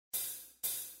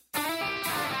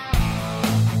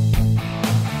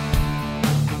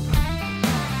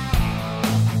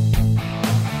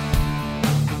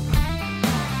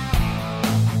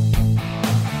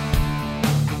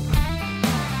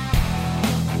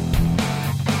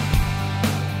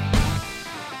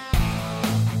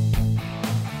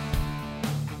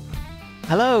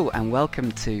Hello and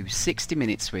welcome to 60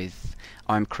 Minutes with.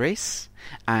 I'm Chris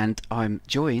and I'm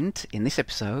joined in this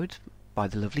episode by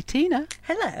the lovely Tina.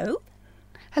 Hello.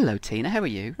 Hello Tina, how are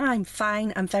you? I'm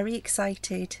fine. I'm very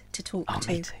excited to talk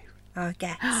Me to too. our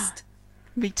guest.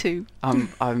 Me too.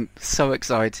 I'm so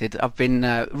excited. I've been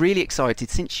really excited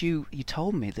since you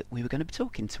told me that we were going to be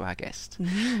talking to our guest.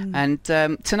 And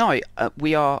tonight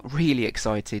we are really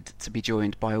excited to be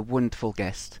joined by a wonderful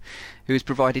guest who has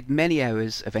provided many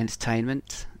hours of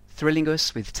entertainment, thrilling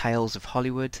us with tales of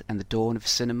Hollywood and the dawn of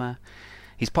cinema.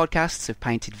 His podcasts have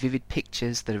painted vivid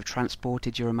pictures that have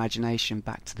transported your imagination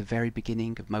back to the very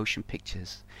beginning of motion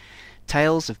pictures.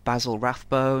 Tales of Basil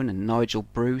Rathbone and Nigel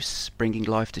Bruce bringing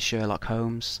life to Sherlock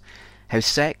Holmes, how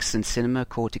sex and cinema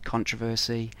courted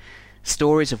controversy,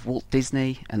 stories of Walt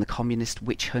Disney and the communist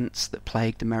witch hunts that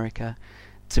plagued America,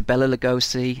 to Bela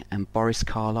Lugosi and Boris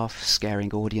Karloff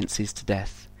scaring audiences to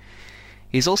death.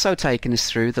 He has also taken us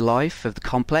through the life of the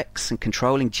complex and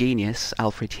controlling genius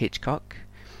Alfred Hitchcock,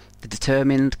 the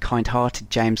determined, kind-hearted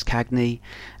James Cagney,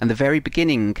 and the very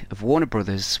beginning of Warner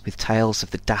Brothers with tales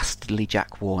of the dastardly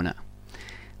Jack Warner.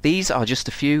 These are just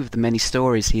a few of the many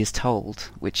stories he has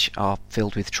told, which are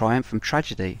filled with triumph and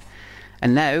tragedy.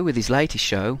 And now, with his latest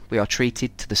show, we are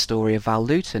treated to the story of Val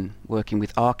Lewton, working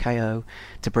with RKO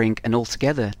to bring an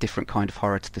altogether different kind of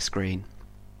horror to the screen.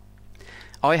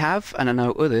 I have, and I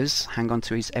know others, hang on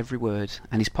to his every word,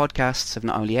 and his podcasts have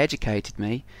not only educated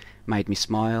me, made me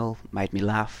smile, made me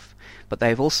laugh, but they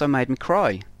have also made me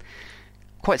cry.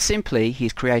 Quite simply, he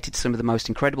has created some of the most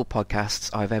incredible podcasts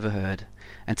I've ever heard.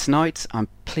 And tonight I'm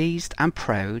pleased and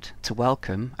proud to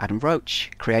welcome Adam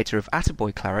Roach, creator of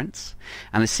Attaboy Clarence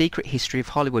and the Secret History of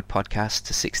Hollywood podcast,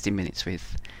 to 60 Minutes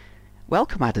with.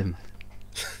 Welcome, Adam.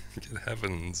 Good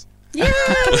heavens. Yay!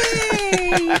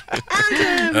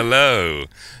 Adam! Hello.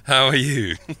 How are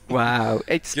you? Wow,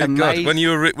 it's Good amazing.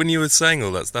 God, when you were saying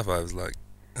all that stuff, I was like,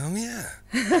 oh yeah.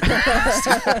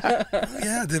 Oh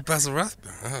yeah, I did Basil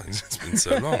Rathbone. Oh, it's been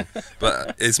so long.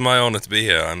 But it's my honour to be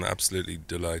here. I'm absolutely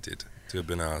delighted to have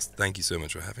been asked. Thank you so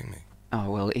much for having me. Oh,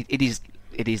 well, it is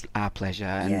our pleasure.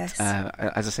 And Yes.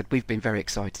 as I said, we've been very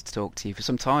excited to talk to you for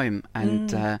some time.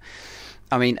 And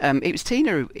it was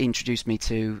Tina who introduced me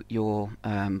to your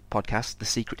podcast, The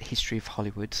Secret History of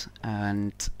Hollywood.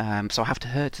 And so I have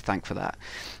her to thank for that.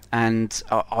 And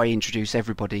I introduce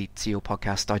everybody to your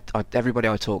podcast. Everybody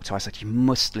I talk to, I said, you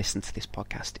must listen to this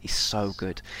podcast. It's so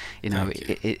good. You know,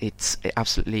 it's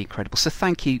absolutely incredible. So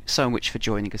thank you so much for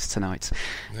joining us tonight.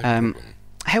 No problem.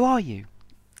 How are you?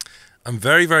 I'm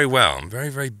very, very well. I'm very,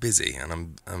 very busy,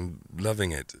 and I'm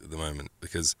loving it at the moment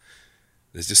because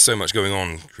there's just so much going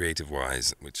on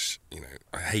creative-wise, which, you know,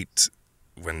 I hate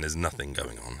when there's nothing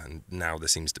going on, and now there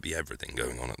seems to be everything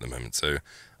going on at the moment. So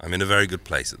I'm in a very good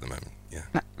place at the moment. Yeah,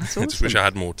 That's I just wish I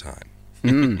had more time.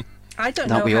 I don't Don't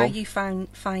know we how all? you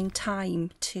find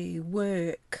time to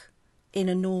work in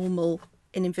a normal,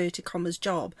 in inverted commas,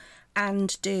 job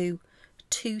and do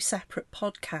 2 separate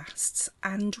podcasts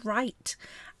and write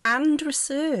and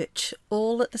research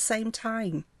all at the same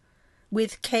time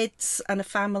with kids and a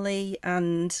family.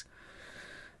 And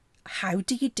how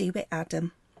do you do it,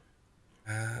 Adam?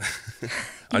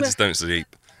 I just don't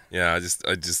sleep. Yeah, I just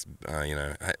you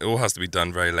know, it all has to be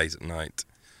done very late at night.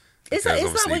 Is that because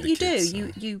obviously what the you kids,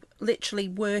 do? You literally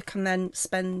work and then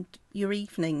spend your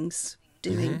evenings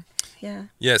doing? Yeah.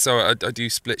 Yeah, so I do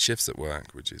split shifts at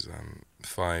work, which is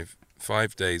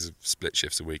 5 days of split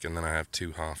shifts a week, and then I have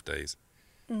 2 half days.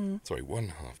 Sorry,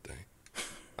 1 half day.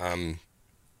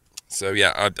 So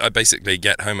yeah, I basically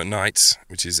get home at night,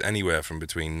 which is anywhere from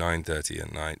between 9:30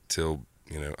 at night till,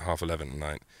 you know, 11:30 at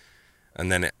night, and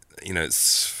then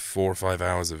it's 4 or 5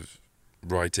 hours of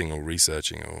writing or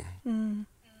researching or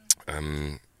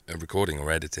recording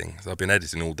or editing. So I've been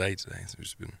editing all day today, so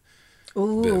it's been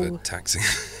a bit of a taxing.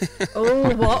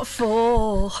 Oh, what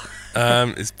for?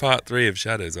 It's part 3 of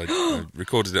Shadows. I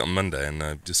recorded it on Monday and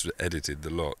I've just edited the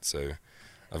lot, so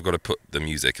I've got to put the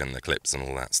music and the clips and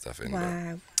all that stuff in.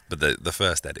 Wow. But the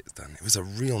first edit's done. It was a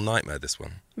real nightmare, this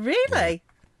one. Really?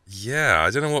 Yeah, I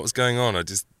don't know what was going on.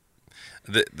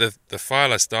 The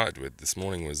file I started with this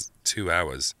morning was 2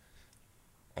 hours.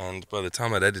 And by the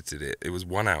time I'd edited it, it was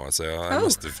 1 hour, so I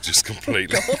must have just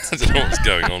completely... I don't know what was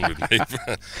going on with me.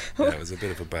 But, yeah, it was a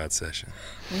bit of a bad session.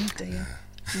 Oh dear.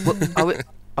 Well,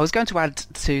 I was going to add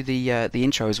to the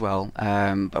intro as well, but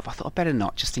I thought I'd better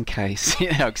not, just in case,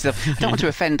 because I don't want to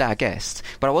offend our guest.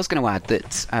 But I was going to add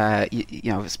that,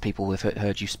 as people have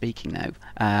heard you speaking now,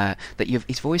 that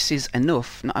his voice is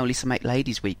enough not only to make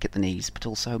ladies weak at the knees, but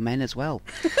also men as well.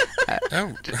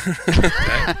 Oh,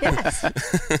 Yes.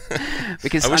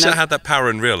 Because I wish know, I had that power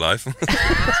in real life.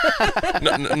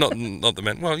 not the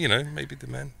men. Well, maybe the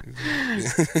men.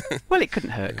 well, it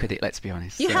couldn't hurt, could it? Let's be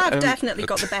honest. You So, have definitely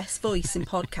got the best voice in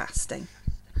podcasting.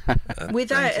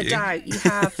 Without a you. doubt, you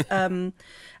have.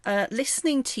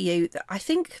 Listening to you, I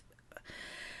think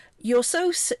you're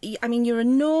you're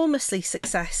enormously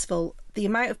successful. The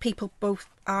amount of people both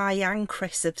I and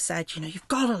Chris have said, you've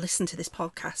got to listen to this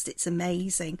podcast. It's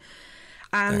amazing.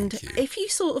 And Thank you. if you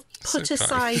sort of put So kind.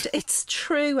 aside, it's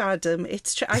true, Adam.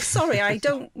 It's true. Sorry, I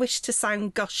don't wish to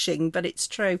sound gushing, but it's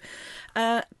true.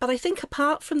 But I think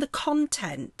apart from the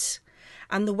content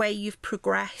and the way you've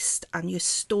progressed and your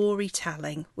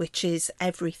storytelling, which is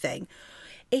everything,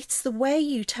 it's the way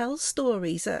you tell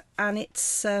stories. And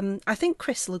it's, I think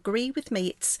Chris will agree with me,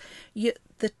 it's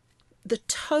the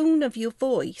tone of your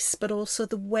voice, but also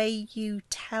the way you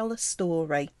tell a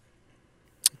story.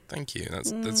 Thank you.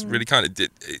 That's really kind.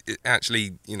 It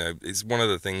actually, it's one of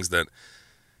the things that,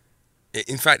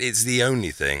 in fact, it's the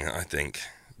only thing I think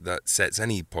that sets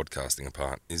any podcasting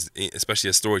apart, is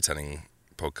especially a storytelling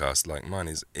podcast like mine,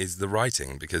 is the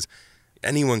writing, because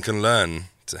anyone can learn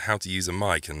how to use a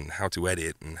mic and how to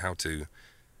edit and how to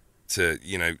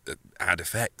add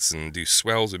effects and do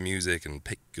swells with music and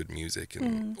pick good music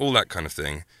and all that kind of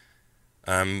thing.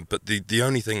 But the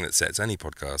only thing that sets any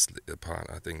podcast apart,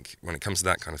 I think, when it comes to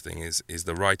that kind of thing, is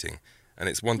the writing. And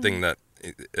it's one thing that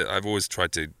I've always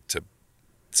tried to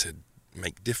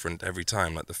make different every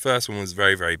time. Like the first one was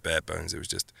very, very bare bones. It was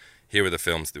just, here are the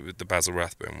films. The Basil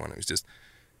Rathbone one, it was just,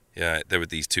 there were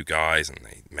these two guys and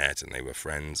they met and they were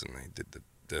friends and they did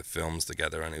the films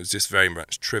together, and it was just very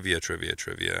much trivia,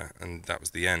 and that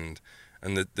was the end.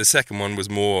 And the second one was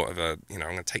more of a, I'm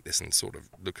going to take this and sort of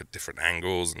look at different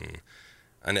angles,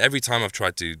 and every time I've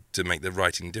tried to make the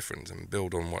writing different and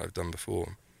build on what I've done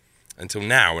before, until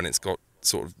now, and it's got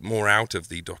sort of more out of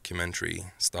the documentary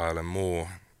style and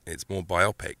it's more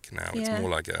biopic now. Yeah.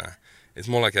 It's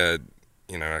more like a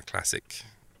a classic,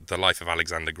 The Life of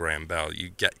Alexander Graham Bell. You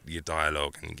get your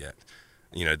dialogue and you get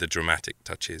the dramatic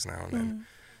touches now and then.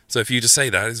 So for you to say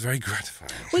that is very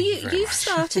gratifying. Well, you've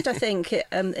started, I think,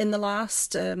 in the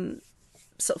last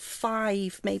sort of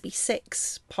 5, maybe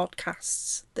 6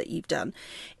 podcasts that you've done,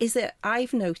 is that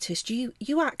I've noticed you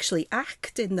actually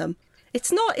act in them.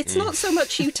 It's not so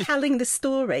much you telling the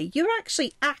story. You're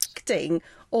actually acting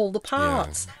all the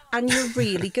parts, and you're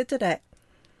really good at it.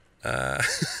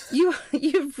 You're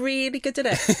really good at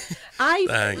it.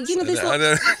 Thanks. I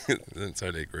don't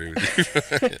totally agree with you.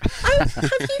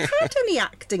 Have you had any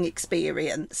acting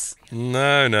experience?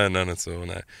 No, none at all.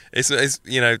 No, it's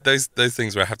those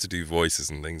things where I have to do voices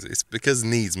and things. It's because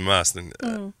needs must, and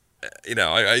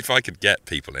if I could get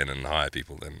people in and hire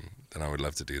people, then I would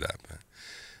love to do that.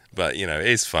 But it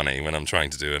is funny when I'm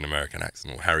trying to do an American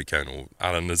accent or Harry Cohn or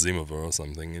Alan Nazimova or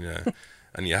something,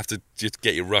 and you have to just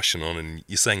get your Russian on and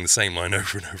you're saying the same line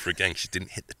over and over again because you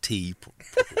didn't hit the T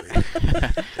properly.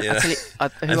 Who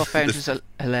I found was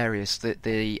hilarious,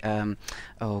 the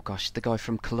guy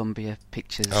from Columbia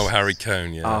Pictures. Oh, Harry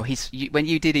Cohn, yeah. Oh, when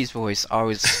you did his voice, I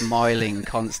was smiling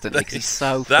constantly because he's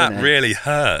so funny. That really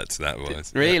hurt, that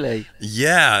voice. Really?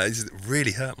 Yeah, it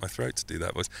really hurt my throat to do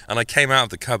that voice. And I came out of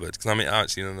the cupboard, because I'm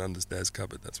actually in an understairs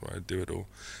cupboard, that's where I do it all.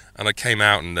 And I came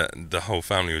out and the whole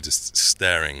family were just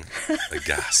staring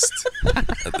aghast at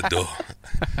the door.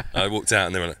 I walked out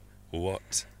and they were like,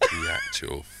 what the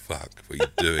actual fuck were you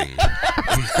doing?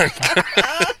 I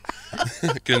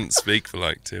couldn't speak for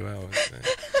like 2 hours.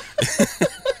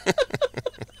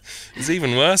 It's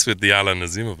even worse with the Alan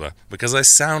Nazimova, because I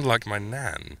sound like my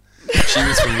nan. She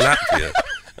was from Latvia.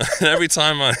 every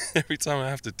time I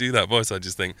have to do that voice, I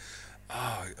just think,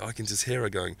 I can just hear her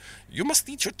going, you must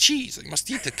eat your cheese, you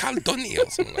must eat the caldoni, or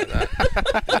something like that.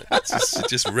 It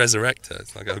just resurrect her.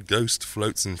 It's like a ghost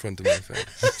floats in front of my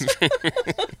face.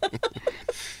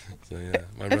 So yeah,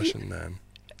 my Russian nan.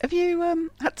 Have you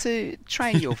had to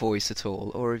train your voice at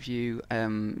all, or have you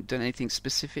done anything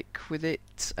specific with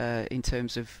it in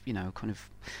terms of, kind of,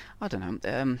 I don't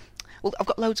know. Well, I've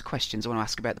got loads of questions I want to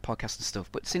ask about the podcast and stuff,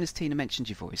 but as soon as Tina mentioned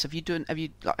your voice, have you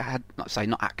had,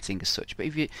 not acting as such, but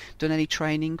have you done any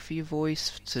training for your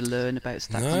voice to learn about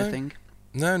that kind of thing?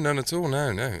 No, none at all,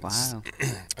 no. Wow.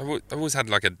 I've always had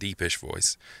like a deepish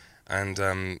voice, and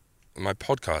my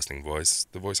podcasting voice,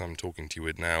 the voice I'm talking to you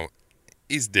with now,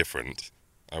 is different.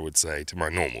 I would say, to my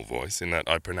normal voice, in that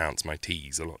I pronounce my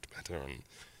T's a lot better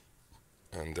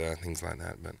and things like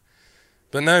that.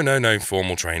 But no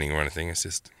formal training or anything. It's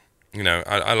just,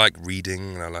 I like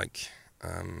reading, and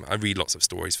I read lots of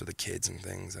stories for the kids and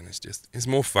things, and it's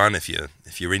more fun if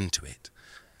you're into it.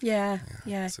 Yeah.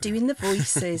 So. Doing the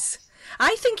voices.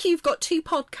 I think you've got 2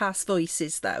 podcast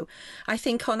voices, though. I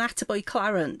think on Attaboy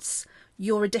Clarence,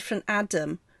 you're a different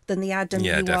Adam than the Adam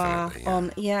you are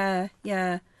on. Yeah.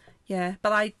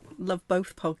 But I love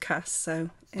both podcasts,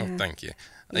 so. Yeah. Oh, thank you.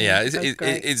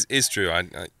 It's true. I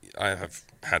have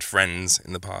had friends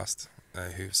in the past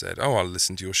who've said, "Oh, I'll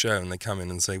listen to your show," and they come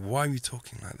in and say, "Why are you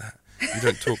talking like that? You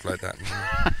don't talk like that."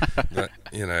 But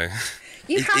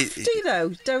You have to, though,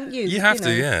 don't you? You have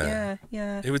to, yeah.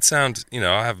 Yeah. It would sound,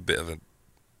 I have a bit of a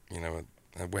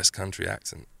West Country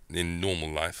accent in normal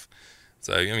life.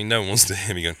 So, no one wants to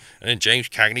hear me going, "And James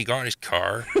Cagney got in his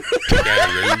car, took out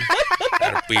a room,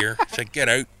 had a beer, said, 'Get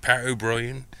out, Pat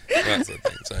O'Brien.'" That sort of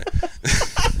thing.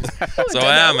 So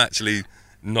I am actually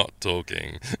not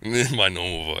talking in my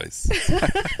normal voice.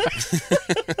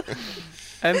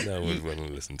 No one will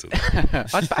listen to that.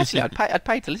 I'd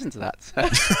pay to listen to that. So.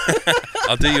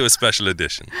 I'll do you a special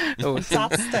edition.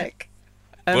 Fantastic.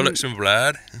 Bullocks and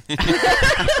blood.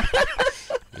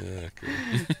 Yeah,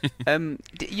 cool.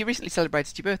 You recently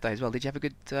celebrated your birthday as well. Did you have a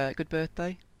good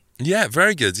birthday? Yeah,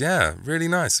 very good. Yeah, really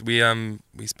nice. We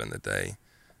spent the day.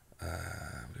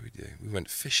 What did we do? We went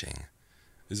fishing.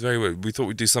 It was very weird. We thought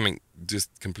we'd do something just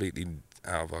completely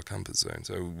out of our comfort zone.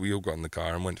 So we all got in the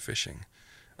car and went fishing.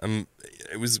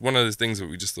 It was one of those things that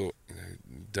we just thought,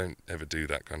 don't ever do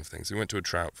that kind of thing. So we went to a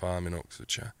trout farm in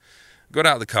Oxfordshire. Got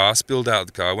out of the car, spilled out of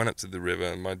the car, went up to the river,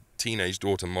 and my teenage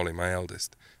daughter, Molly, my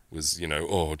eldest, was, I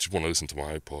just want to listen to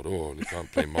my iPod, I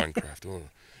can't play Minecraft,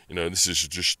 this is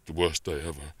just the worst day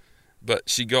ever. But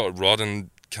she got a rod and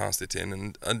cast it in,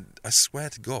 and I swear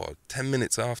to God, 10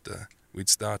 minutes after we'd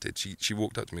started, she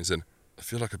walked up to me and said, "I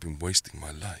feel like I've been wasting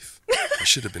my life. I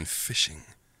should have been fishing."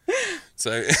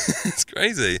 So it's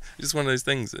crazy. Just one of those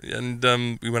things. And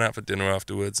we went out for dinner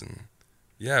afterwards, and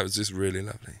yeah, it was just really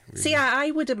lovely. Really. See,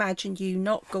 I would imagine you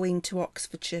not going to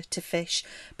Oxfordshire to fish,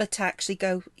 but to actually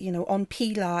go, on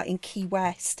Pilar in Key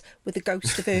West with the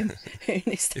ghost of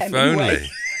Ernest Hemingway. If only.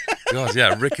 God,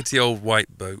 yeah, rickety old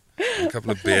white boat, a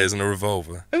couple of beers and a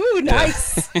revolver. Ooh,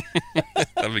 nice.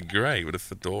 That'd be great with a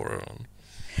fedora on.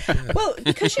 Yeah. Well,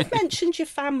 because you've mentioned your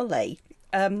family,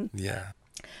 yeah.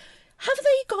 Have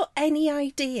they got any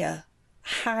idea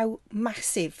how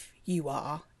massive you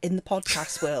are in the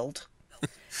podcast world?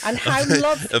 And how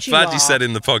loved I'm glad you said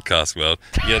in the podcast world.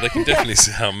 Yeah, they can definitely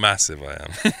see how massive I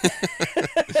am.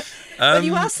 Well,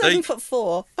 you are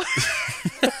 7'4".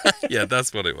 Yeah,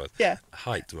 that's what it was. Yeah.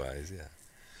 Height-wise, yeah.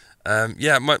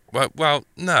 Yeah.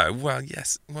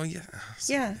 Yes. Well, yeah.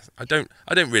 Yeah. I don't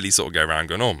really sort of go around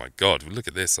going, "Oh my God, look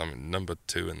at this! I'm number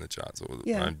 2 in the charts," or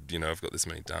I've got this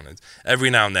many downloads. Every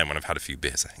now and then, when I've had a few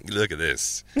beers, I think, "Look at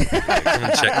this! Come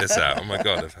and check this out! Oh my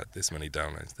God, I've had this many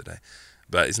downloads today."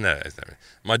 But it's no.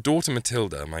 My daughter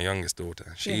Matilda, my youngest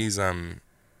daughter, she's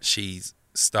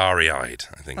starry-eyed,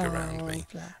 I think, around me,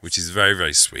 bless. which is very,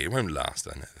 very sweet. It won't last,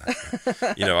 I know that.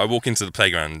 But, I walk into the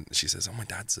playground, she says, "Oh, my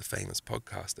dad's a famous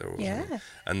podcaster." Or something.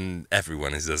 And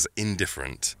everyone is as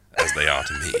indifferent as they are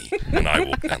to me when I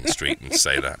walk down the street and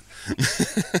say that.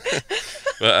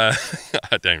 But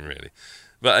I don't really.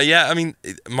 But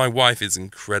my wife is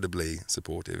incredibly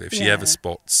supportive. If she ever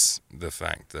spots the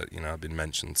fact that, I've been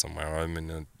mentioned somewhere, I'm in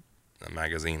a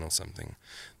magazine or something,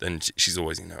 then she's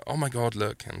always, "Oh my God,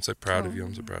 look, I'm so proud of you,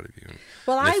 I'm so proud of you." And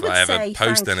well, I if would I ever say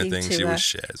post thank anything, you to she her always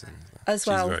shares it. as she's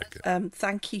well. Very good.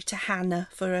 Thank you to Hannah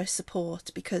for her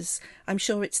support, because I'm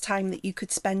sure it's time that you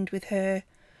could spend with her.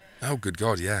 Oh, good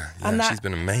God, yeah. And She's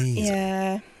been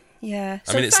amazing. Yeah.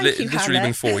 So it's literally Hannah.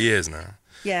 been 4 years now.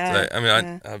 Yeah. So,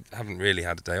 I haven't really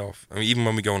had a day off. Even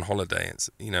when we go on holiday, it's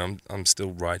I'm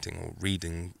still writing or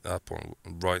reading up or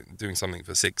doing something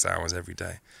for 6 hours every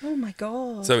day. Oh my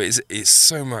God. So it's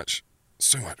so much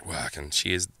work, and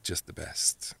she is just the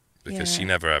best, because she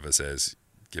never ever says,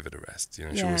 "Give it a rest."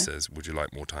 She always says, "Would you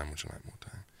like more time? Would you like more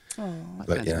time?" Oh,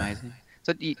 that sounds amazing.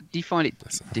 So do you find it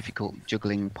difficult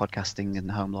juggling podcasting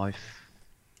and home life?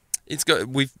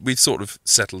 We've sort of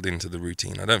settled into the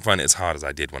routine. I don't find it as hard as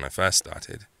I did when I first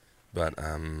started, but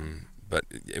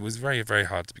it was very, very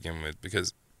hard to begin with,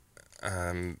 because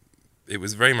it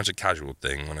was very much a casual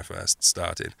thing when I first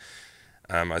started.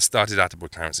 I started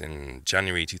Attaboy Clarence in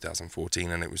January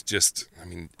 2014, and it was just,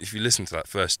 if you listen to that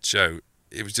first show,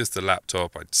 it was just the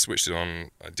laptop. I switched it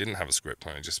on. I didn't have a script.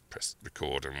 I just pressed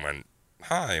record and went,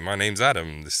 "Hi, my name's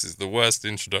Adam. This is the worst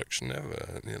introduction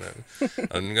ever.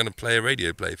 I'm going to play a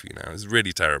radio play for you now." It was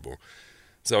really terrible.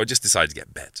 So I just decided to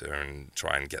get better and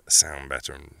try and get the sound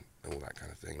better and all that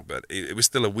kind of thing. But it was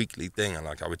still a weekly thing, and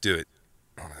like I would do it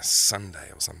on a Sunday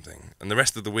or something, and the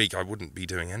rest of the week I wouldn't be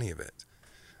doing any of it.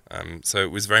 So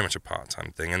it was very much a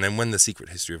part-time thing. And then when The Secret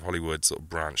History of Hollywood sort of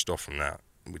branched off from that,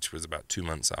 which was about 2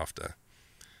 months after,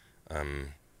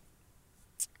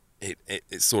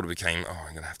 it sort of became,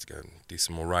 I'm going to have to go and do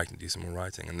some more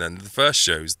writing. And then the first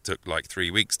shows took like 3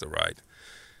 weeks to write.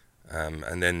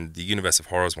 And then the Universe of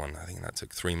Horrors one, I think that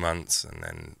took 3 months. And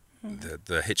then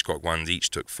the Hitchcock ones each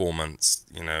took 4 months,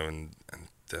 you know, and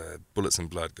the Bullets and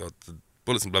Blood, the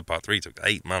Bullets and Blood Part 3 took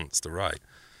 8 months to write.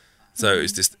 So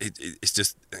it's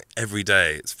just every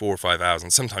day it's 4 or 5 hours,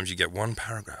 and sometimes you get one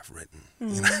paragraph written.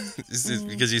 You know, it's just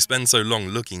because you spend so long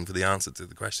looking for the answer to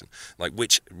the question. Like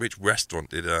which restaurant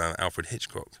did Alfred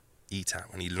Hitchcock eat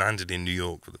at when he landed in New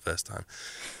York for the first time?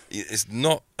 It's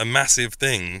not a massive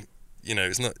thing, you know.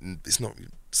 It's not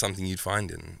something you'd find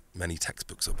in many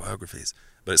textbooks or biographies,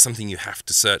 but it's something you have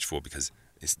to search for because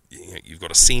you've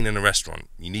got a scene in a restaurant.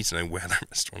 You need to know where that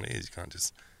restaurant is. You can't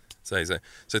just say so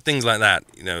things like that,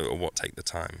 you know, are what take the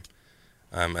time.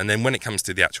 And then when it comes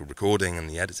to the actual recording and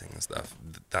the editing and stuff,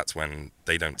 that's when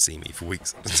they don't see me for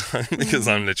weeks at a time because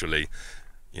I'm literally,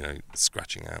 you know,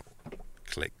 scratching out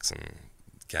clicks and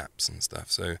gaps and stuff.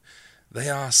 So they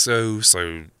are so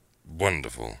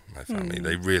wonderful, my family.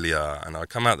 They really are. And I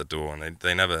come out the door and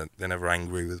they're never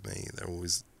angry with me. They're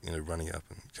always, you know, running up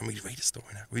and, can we read a story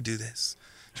now? Can we do this?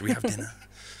 Should we have dinner?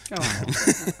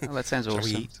 Well, that sounds awesome.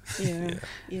 Shall we eat? Yeah.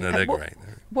 No, they're great.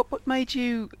 What made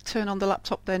you turn on the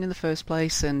laptop then in the first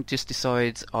place and just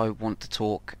decide I want to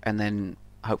talk and then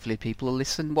hopefully people will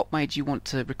listen? What made you want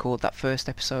to record that first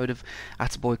episode of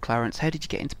Attaboy Clarence? How did you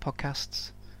get into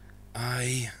podcasts?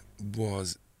 I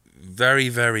was very,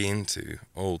 very into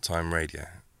old-time radio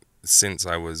since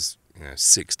I was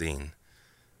 16.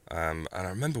 And I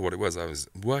remember what it was. I was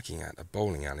working at a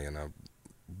bowling alley and I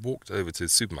walked over to the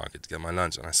supermarket to get my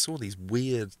lunch and I saw these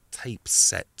weird tape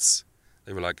sets.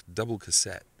 They were like double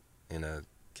cassette in a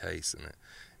case, and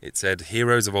it said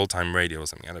Heroes of Old Time Radio or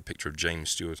something. It had a picture of James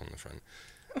Stewart on the front,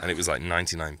 and it was like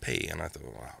 99p, and I thought,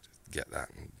 well, I'll just get that,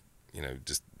 and, you know,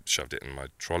 just shoved it in my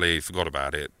trolley, forgot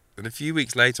about it. But a few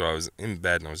weeks later I was in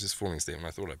bed and I was just falling asleep and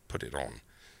I thought I'd put it on.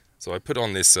 So I put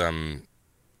on this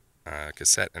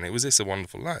cassette, and it was It's a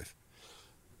Wonderful Life.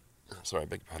 Sorry, I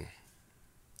beg your pardon.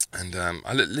 And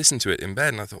I listened to it in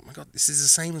bed and I thought, my God, this is the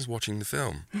same as watching the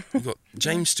film. You've got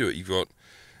James Stewart, you've got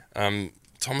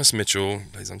Thomas Mitchell, who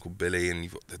plays Uncle Billy, and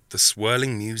you've got the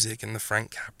swirling music and the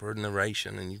Frank Capra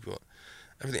narration, and you've got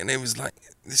everything. And it was like,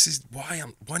 this is why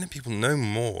don't people know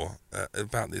more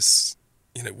about this?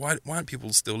 You know, why aren't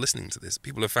people still listening to this?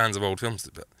 People are fans of old films,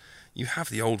 but you have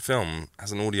the old film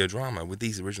as an audio drama with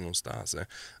these original stars. So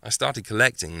I started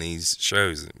collecting these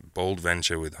shows, Bold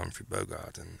Venture with Humphrey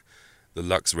Bogart and the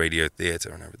Lux Radio Theatre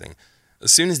and everything.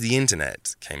 As soon as the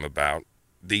internet came about,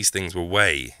 these things were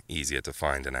way easier to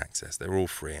find and access. They're all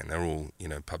free and they're all, you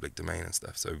know, public domain and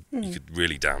stuff. So you could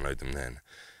really download them then.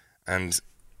 And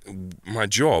my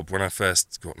job when I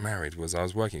first got married was I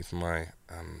was working for my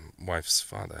wife's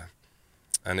father.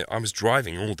 And I was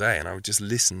driving all day and I would just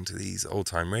listen to these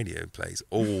old-time radio plays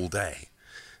all day.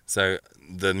 So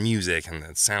the music and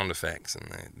the sound effects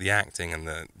and the acting and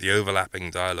the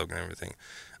overlapping dialogue and everything.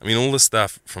 I mean, all the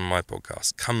stuff from my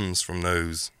podcast comes from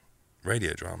those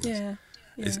radio dramas. Yeah.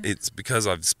 It's because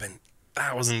I've spent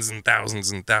thousands and thousands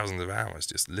and thousands of hours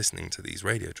just listening to these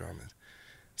radio dramas.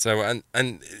 So, and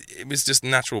it was just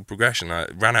natural progression. I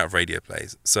ran out of radio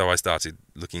plays, so I started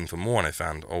looking for more, and I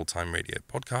found old-time radio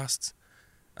podcasts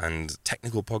and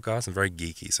technical podcasts. I'm very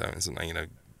geeky, so it's, you know,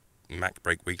 Mac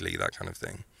Break Weekly, that kind of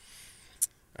thing.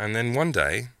 And then one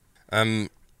day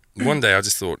I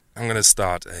just thought, I'm going to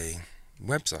start a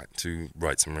website to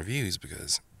write some reviews,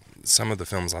 because some of the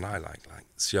films that I like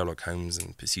Sherlock Holmes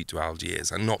and Pursuit to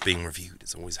Algiers, are not being reviewed.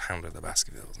 It's always Hound of the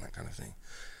Baskervilles and that kind of thing.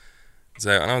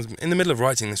 So, and I was in the middle of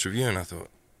writing this review, and I thought,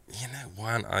 you know,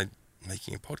 why aren't I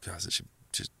making a podcast? I should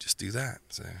just do that.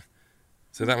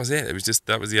 So that was it. It was just,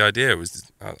 that was the idea. It was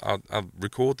just, I'll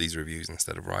record these reviews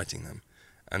instead of writing them,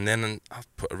 and then I'll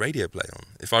put a radio play on.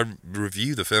 If I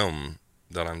review the film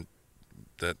that I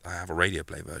have a radio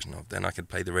play version of, then I could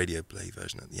play the radio play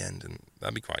version at the end, and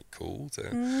that'd be quite cool. So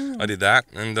I did that,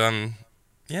 and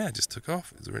it just took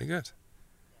off. It was really good.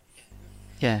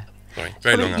 Yeah. Sorry,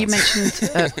 very long You answer.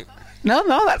 mentioned No,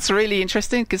 that's really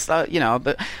interesting because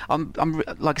but I'm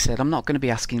like I said, I'm not going to be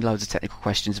asking loads of technical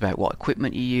questions about what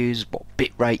equipment you use, what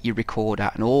bit rate you record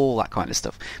at, and all that kind of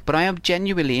stuff. But I am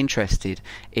genuinely interested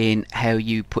in how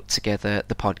you put together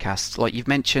the podcasts. Like you've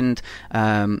mentioned,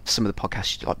 some of the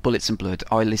podcasts like Bullets and Blood.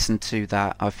 I listened to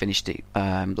that. I finished it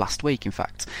last week, in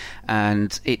fact,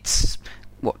 and it's.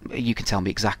 What you can tell me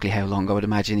exactly how long I would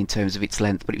imagine in terms of its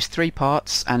length, but it was 3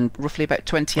 parts and roughly about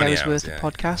 20 hours worth of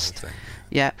podcast.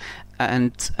 Yeah,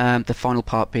 and the final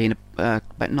part being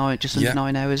about 9, just under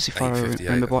 9 hours, if I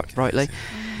remember rightly.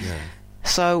 Yeah.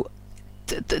 So,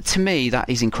 to me, that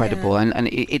is incredible, and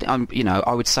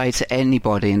I would say to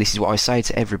anybody, and this is what I say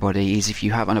to everybody, is if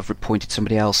you haven't, I've pointed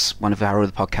somebody else, one of our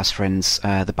other podcast friends,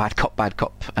 the Bad Cop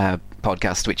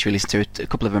podcast, which we listen to, a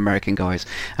couple of American guys,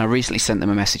 and I recently sent them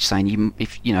a message saying,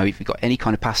 if you've got any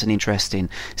kind of passing interest in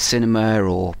cinema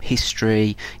or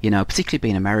history, particularly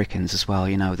being Americans as well,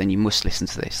 then you must listen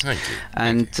to this. Thank you.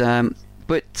 And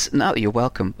but no, you're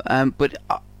welcome. But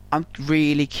I'm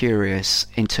really curious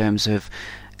in terms of.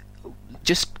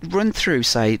 Just run through,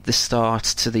 say, the start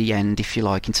to the end, if you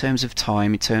like, in terms of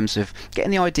time, in terms of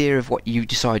getting the idea of what you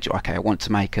decide. Okay, I want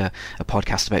to make a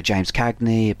podcast about James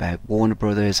Cagney, about Warner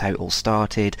Brothers, how it all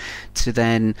started, to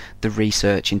then the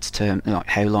research into term, like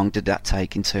how long did that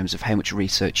take in terms of how much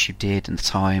research you did and the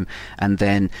time, and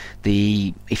then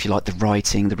the, if you like, the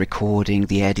writing, the recording,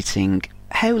 the editing.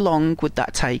 How long would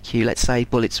that take you? Let's say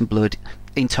Bullets and Blood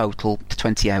in total to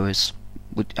 20 hours.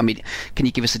 Can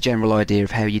you give us a general idea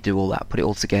of how you do all that, put it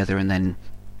all together, and then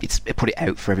put it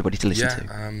out for everybody to listen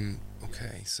to?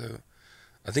 Okay, so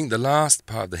I think the last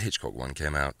part of the Hitchcock one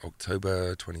came out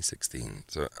October 2016.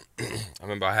 So I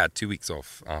remember I had 2 weeks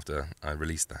off after I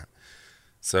released that.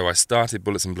 So I started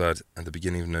Bullets and Blood at the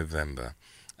beginning of November.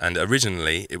 And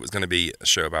originally it was going to be a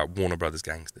show about Warner Brothers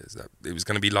gangsters. It was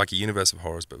going to be like a universe of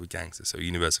horrors, but with gangsters, so a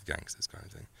universe of gangsters kind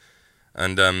of thing.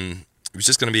 And it was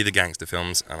just going to be the gangster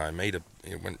films, and I made it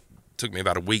took me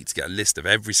about a week to get a list of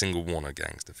every single Warner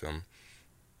gangster film.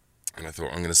 And I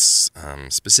thought I'm going to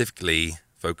specifically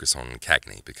focus on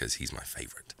Cagney because he's my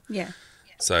favourite. Yeah.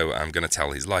 So I'm going to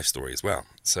tell his life story as well.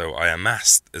 So I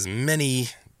amassed as many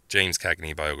James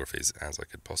Cagney biographies as I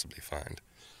could possibly find.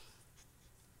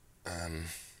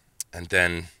 And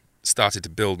then started to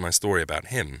build my story about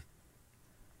him.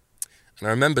 And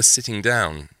I remember sitting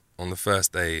down on the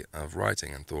first day of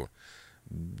writing and thought,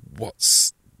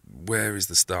 where is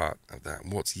the start of that?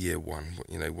 What's year one?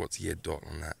 What's year dot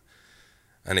on that?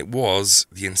 And it was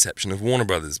the inception of Warner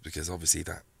Brothers, because obviously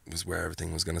that was where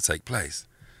everything was going to take place.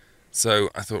 So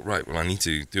I thought, right, well, I need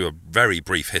to do a very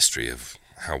brief history of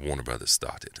how Warner Brothers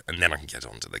started, and then I can get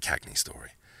on to the Cagney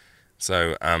story.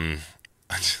 So I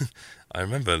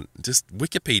remember just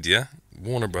Wikipedia,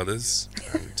 Warner Brothers,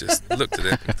 and just looked at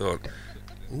it and thought,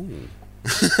 ooh.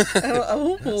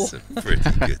 That's a pretty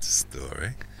good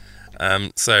story.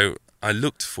 So I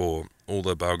looked for all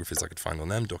the biographies I could find on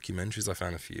them, documentaries. I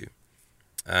found a few,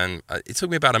 and it took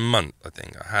me about a month. I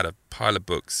think I had a pile of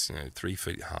books, 3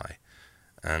 feet high,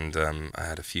 and I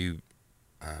had a few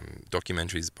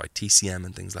documentaries by TCM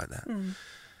and things like that.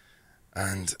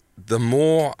 And the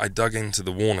more I dug into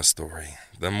the Warner story,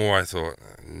 the more I thought,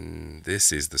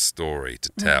 this is the story to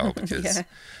tell, because.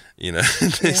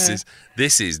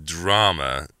 This is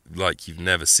drama like you've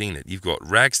never seen it. You've got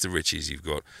rags to riches, you've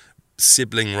got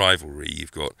sibling rivalry,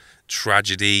 you've got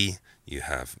tragedy, you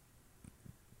have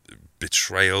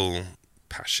betrayal,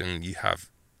 passion, you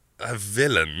have a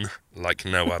villain like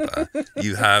no other.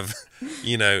 You have,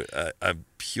 a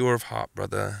pure of heart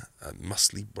brother, a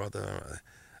muscly brother,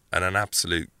 and an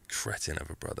absolute cretin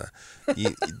of a brother.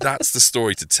 That's the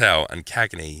story to tell, and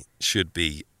Cagney should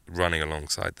be running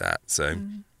alongside that. So...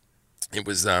 It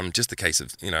was just a case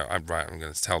of, I'm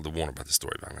going to tell the Warner Brothers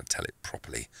story, but I'm going to tell it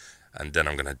properly. And then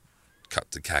I'm going to cut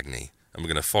to Cagney. And we're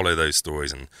going to follow those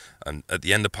stories. And at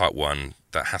the end of part 1,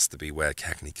 that has to be where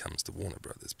Cagney comes to Warner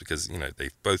Brothers. Because,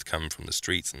 they've both come from the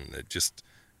streets, and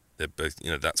they're both,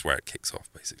 that's where it kicks off,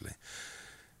 basically.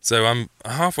 So I'm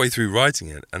halfway through writing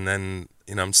it. And then,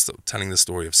 I'm sort of telling the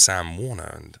story of Sam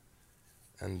Warner.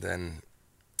 And then,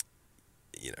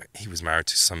 he was married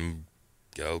to some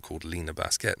girl called Lena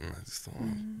Basquette, and I just thought,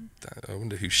 I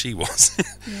wonder who she was.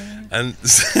 And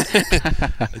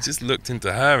I just looked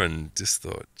into her and just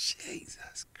thought,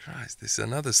 Jesus Christ, this is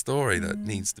another story that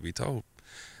needs to be told.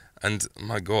 And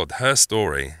my God, her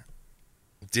story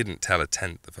didn't tell a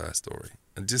tenth of her story.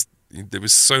 And just there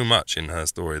was so much in her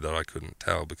story that I couldn't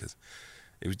tell, because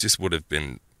it just would have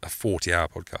been a 40-hour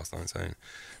podcast on its own.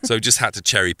 So just had to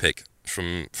cherry pick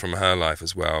from her life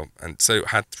as well. And so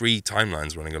had 3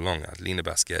 timelines running along. I had Lena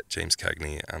Basquette, James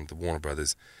Cagney, and the Warner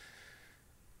Brothers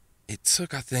it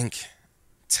took, I think,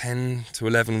 10 to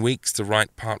 11 weeks to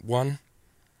write part 1.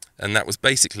 And that was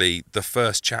basically the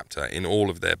first chapter in all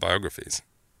of their biographies.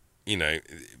 You know,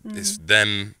 it's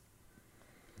them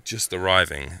just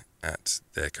arriving at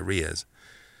their careers.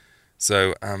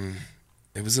 So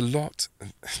it was a lot,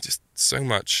 just so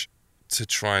much to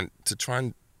try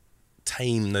and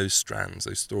tame those strands,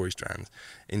 those story strands,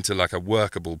 into like a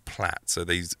workable plot. So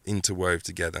they interwove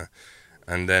together,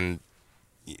 and then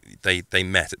they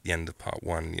met at the end of part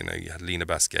 1. You know, you had Lena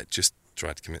Basquette just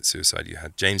tried to commit suicide. You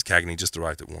had James Cagney just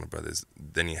arrived at Warner Brothers.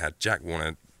 Then you had Jack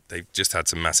Warner. They've just had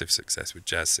some massive success with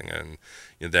Jazz Singer, and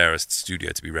you know, they're a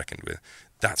studio to be reckoned with.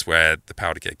 That's where the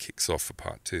powder keg kicks off for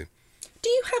part 2. Do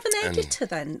you have an editor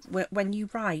then when you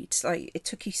write? Like, it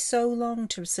took you so long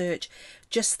to research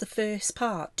just the first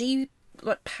part. Do you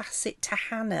like pass it to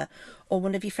Hannah or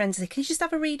one of your friends and say, can you just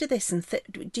have a read of this, and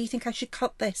do you think I should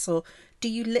cut this, or do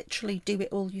you literally do it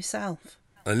all yourself?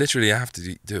 I literally have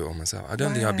to do it all myself. I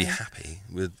don't think I'd be happy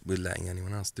with letting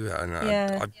anyone else do it. And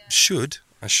I should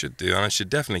do, and I should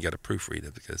definitely get a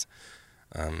proofreader, because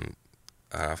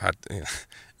I've had, you know,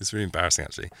 it's really embarrassing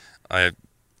actually. I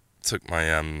took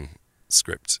my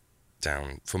script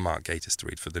down for Mark Gatiss to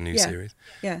read for the new series,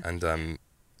 and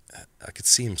I could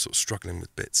see him sort of struggling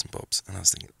with bits and bobs, and I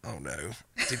was thinking, oh no,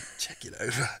 I didn't check it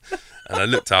over. And I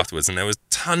looked afterwards, and there was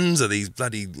tons of these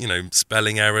bloody, you know,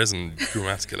 spelling errors and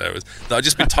grammatical errors that I'd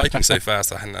just been typing so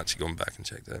fast I hadn't actually gone back and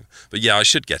checked over. But yeah, I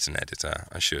should get an editor.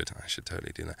 I should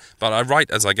totally do that. But I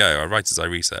write as I go. I write as I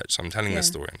research. So I'm telling this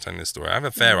story. I have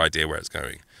a fair idea where it's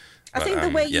going. I think the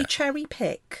way you cherry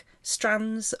pick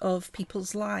strands of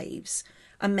people's lives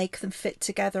and make them fit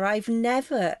together, I've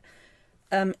never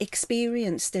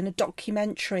experienced in a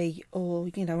documentary, or,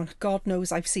 you know, and God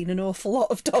knows I've seen an awful lot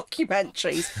of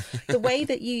documentaries. The way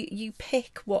that you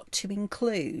pick what to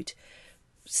include,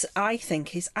 I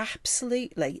think, is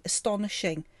absolutely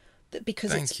astonishing.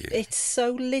 Because it's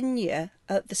so linear.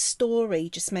 The story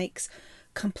just makes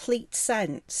complete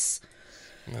sense.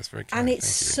 That's very kind. And it's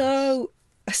so.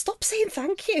 Stop saying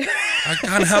thank you. I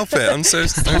can't help it. I'm so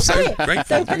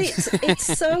grateful. No, but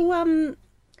it's so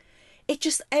it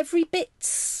just, every bit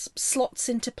slots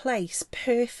into place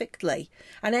perfectly,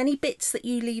 and any bits that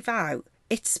you leave out,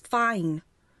 it's fine.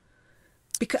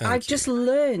 Because I've just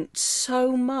learnt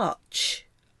so much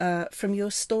from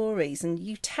your stories, and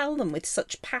you tell them with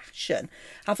such passion.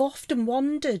 I've often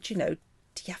wondered, you know,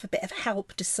 do you have a bit of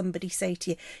help? Does somebody say to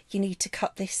you, you need to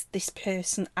cut this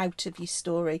person out of your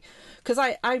story? Because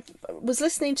I was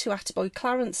listening to Attaboy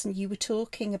Clarence, and you were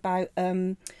talking about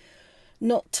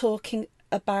not talking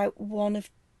about one of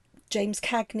James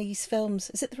Cagney's films.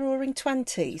 Is it The Roaring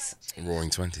Twenties? Roaring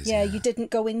Twenties, yeah. You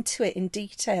didn't go into it in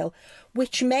detail,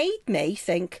 which made me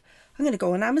think, I'm going to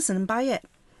go on Amazon and buy it.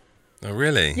 Oh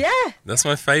really? Yeah. That's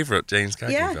my favourite James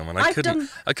Cagney film, and I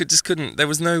just couldn't. There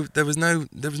was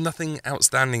nothing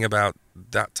outstanding about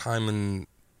that time in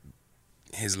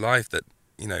his life that,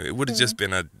 you know, it would have just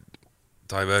been a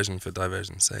diversion for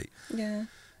diversion's sake. Yeah.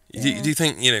 Do you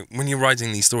think, you know, when you're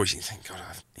writing these stories, you think, God,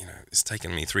 it's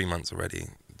taken me 3 months already.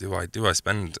 Do I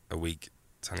spend a week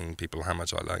telling people how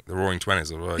much I like the Roaring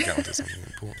Twenties, or do I get onto something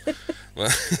important? Well,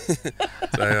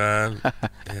 so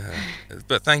yeah.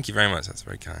 But thank you very much. That's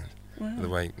very kind. Wow. The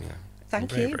way,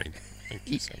 thank you. Thank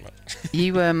you so much.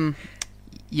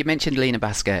 You mentioned Lena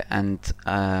Basquette, and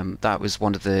that was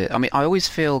one of the. I mean, I always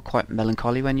feel quite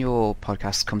melancholy when your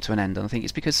podcasts come to an end, and I think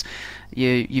it's because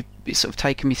you've sort of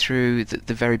taken me through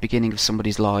the very beginning of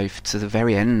somebody's life to the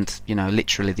very end, you know,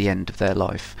 literally the end of their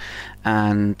life,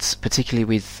 and particularly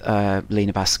with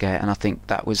Lena Basquette, and I think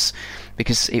that was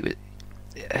because it.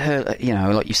 Her, you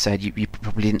know, like you said, you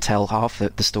probably didn't tell half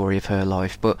the story of her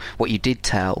life, but what you did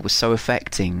tell was so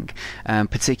affecting,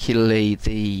 particularly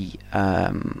the I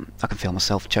can feel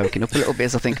myself choking up a little bit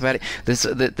as I think about it. There's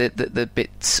the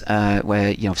bit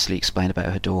where you obviously explain about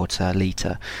her daughter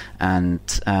Lita, and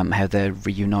how they're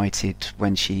reunited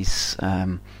when she's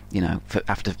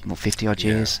after 50 odd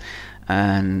years.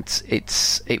 And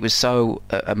it was so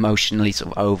emotionally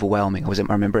sort of overwhelming. I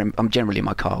remember I'm generally in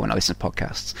my car when I listen to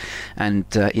podcasts, and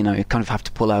you kind of have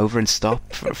to pull over and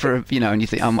stop for and you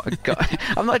think, oh my God,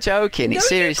 I'm not joking. It's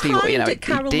seriously, at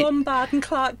Carole Lombard and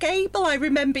Clark Gable. I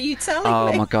remember you telling me.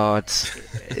 Oh my God!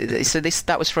 So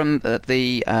that was from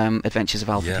the Adventures of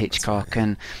Alfred Hitchcock,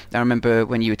 and I remember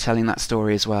when you were telling that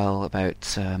story as well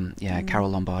about Carole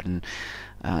Lombard and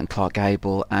Clark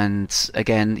Gable, and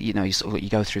again, you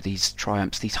go through these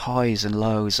triumphs, these highs and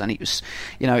lows, and it was,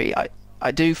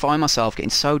 I do find myself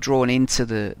getting so drawn into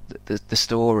the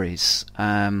stories,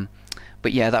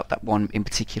 but yeah, that one in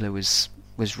particular was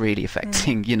really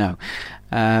affecting,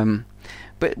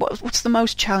 But what's the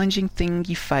most challenging thing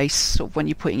you face sort of when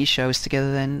you're putting your shows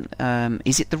together then?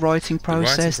 Is it the writing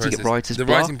process? Do you get writer's block?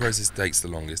 The writing process takes the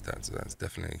longest. That's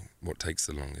definitely what takes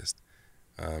the longest.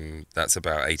 That's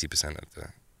about 80%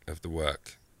 of the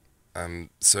work.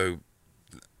 So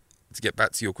to get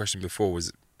back to your question before,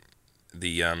 was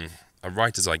I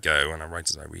write as I go and I write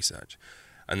as I research,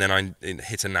 and then I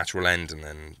hit a natural end, and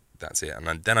then that's it.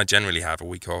 And then I generally have a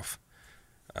week off,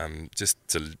 just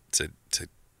to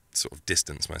sort of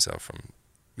distance myself from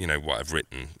what I've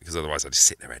written, because otherwise I just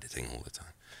sit there editing all the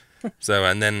time. So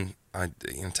and then I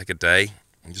take a day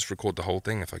and just record the whole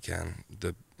thing if I can.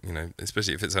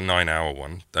 Especially if it's a 9-hour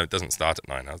one. It doesn't start at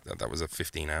 9 hours. That was a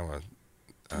 15-hour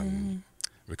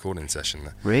recording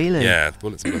session. Really? Yeah, the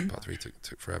Bullets and Blood Part 3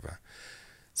 took forever.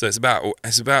 So it's about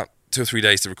 2 or 3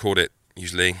 days to record it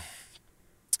usually,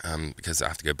 because I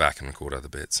have to go back and record other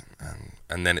bits,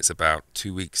 and then it's about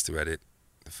 2 weeks to edit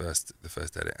the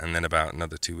first edit, and then about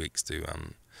another 2 weeks to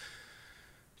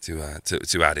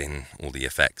add in all the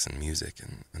effects and music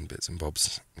and bits and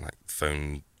bobs, like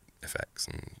phone effects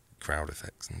and crowd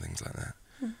effects and things like that.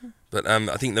 Mm-hmm. But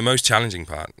I think the most challenging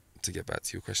part, to get back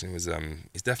to your question, was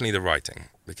is definitely the writing,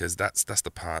 because that's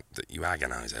the part that you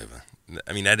agonize over.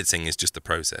 I mean, editing is just the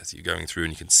process. You're going through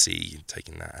and you can see you're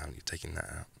taking that out.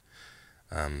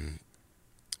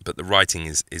 But the writing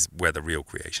is where the real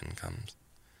creation comes.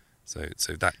 So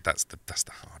that's the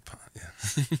hard part.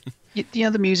 Yeah.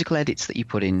 The musical edits that you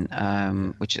put in,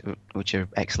 which are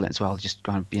excellent as well. Just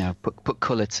kind of put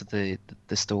colour to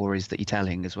the stories that you're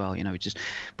telling as well.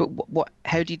 But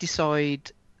how do you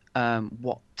decide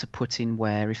what to put in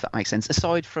where, if that makes sense?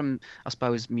 Aside from, I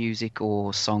suppose, music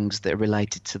or songs that are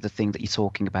related to the thing that you're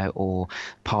talking about or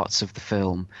parts of the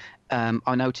film.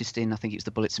 I noticed I think it was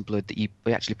the Bullets and Blood that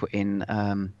we actually put in.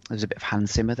 There was a bit of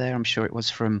Hans Zimmer there. I'm sure it was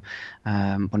from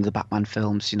one of the Batman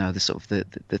films. The sort of the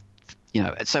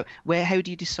So how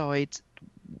do you decide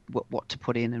what to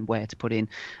put in and where to put in?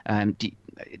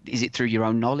 Is it through your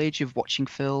own knowledge of watching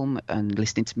film and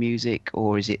listening to music,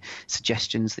 or is it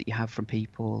suggestions that you have from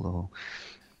people? Or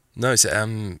no, it's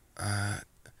it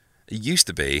used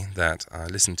to be that I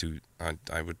listened to.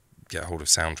 I would get a hold of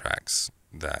soundtracks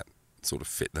that sort of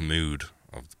fit the mood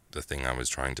of the thing I was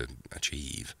trying to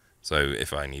achieve. So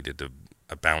if I needed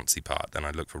a bouncy part, then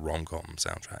I'd look for rom-com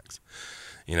soundtracks,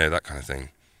 that kind of thing.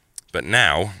 But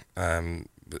now, in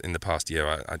the past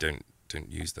year, I don't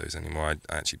use those anymore.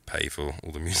 I actually pay for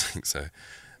all the music, so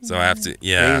I have to.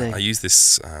 Yeah, really? I use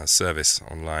this service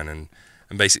online, and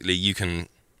basically you can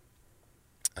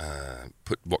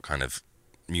put what kind of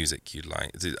music you'd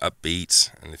like. Is it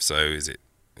upbeat, and if so, is it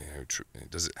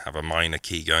does it have a minor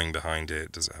key going behind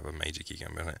it? Does it have a major key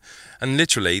going behind it? And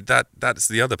literally, that's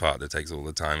the other part that takes all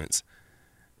the time. It's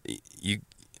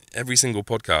every single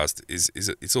podcast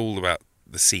it's all about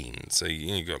the scene. So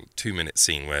you've got a 2-minute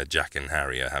scene where Jack and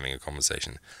Harry are having a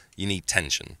conversation. You need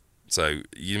tension. So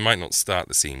you might not start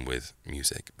the scene with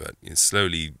music, but it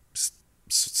slowly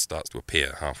starts to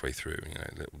appear halfway through.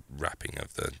 A little rapping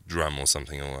of the drum or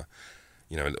something, or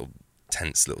a little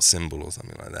tense little cymbal or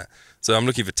something like that. So I'm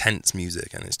looking for tense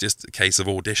music, and it's just a case of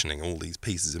auditioning all these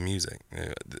pieces of music.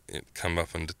 It come up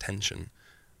under tension,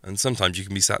 and sometimes you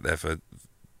can be sat there for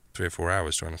 3 or 4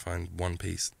 hours trying to find one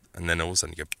piece, and then all of a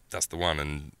sudden you go, that's the one,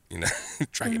 and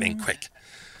drag it in quick.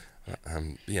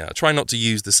 I try not to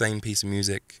use the same piece of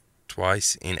music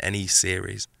twice in any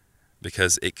series,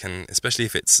 because it can, especially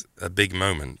if it's a big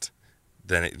moment,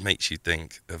 then it makes you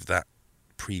think of that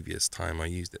previous time I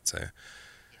used it. So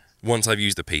once I've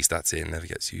used a piece, that's it. It never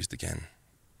gets used again,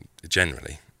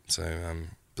 generally. So, I'm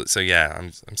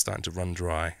starting to run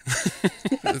dry.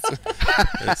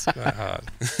 it's quite hard.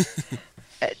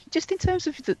 Just in terms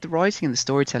of the writing and the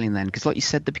storytelling, then, because like you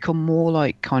said, they become more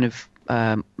like kind of,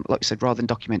 like you said, rather than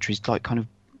documentaries, like kind of,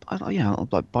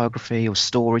 like biography or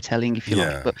storytelling, if you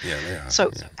like. But, they are.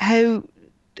 So how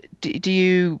do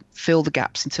you fill the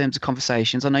gaps in terms of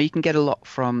conversations? I know you can get a lot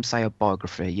from, say, a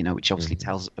biography, which obviously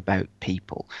tells about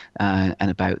people and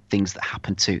about things that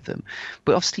happen to them.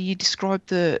 But obviously you describe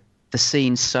the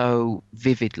scene so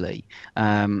vividly.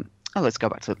 Let's go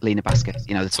back to Lena Baskets.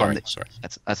 The time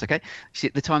that's okay.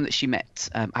 The time that she met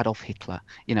Adolf Hitler.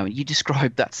 And you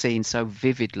described that scene so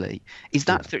vividly. Is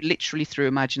that literally through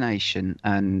imagination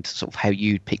and sort of how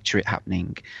you'd picture it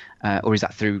happening, or is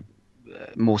that through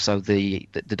more so the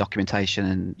documentation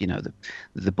and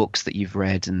the books that you've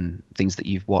read and things that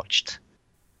you've watched?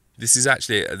 This is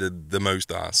actually the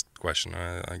most asked question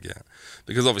I get,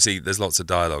 because obviously there's lots of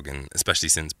dialogue in, especially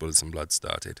since Bullets and Blood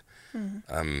started.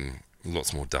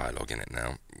 Lots more dialogue in it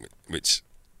now, which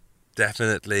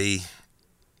definitely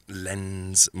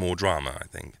lends more drama, I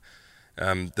think.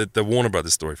 The Warner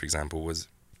Brothers story, for example, was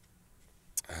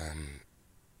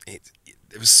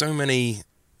there was so many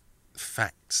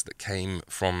facts that came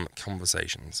from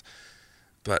conversations,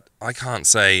 but I can't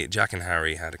say Jack and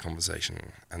Harry had a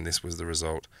conversation and this was the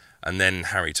result, and then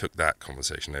Harry took that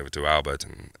conversation over to Albert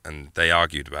and they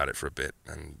argued about it for a bit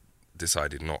and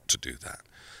decided not to do that,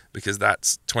 because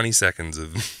that's 20 seconds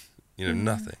of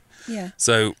nothing. Yeah.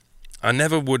 So I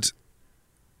never would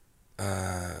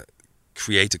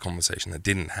create a conversation that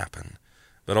didn't happen,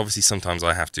 but obviously sometimes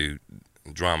I have to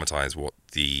dramatize what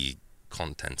the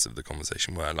contents of the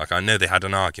conversation were. Like, I know they had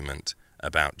an argument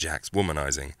about Jack's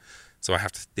womanizing, so I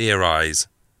have to theorize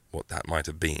what that might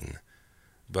have been.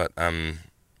 But I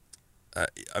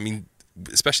mean,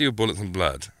 especially with Bullets and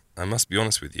Blood, I must be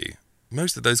honest with you,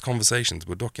 most of those conversations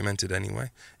were documented anyway.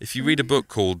 If you read a book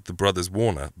called The Brothers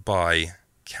Warner by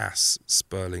Cass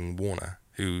Sperling Warner,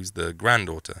 who's the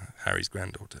granddaughter, Harry's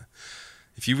granddaughter,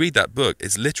 if you read that book,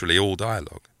 it's literally all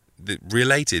dialogue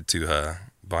related to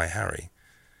her by Harry.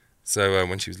 So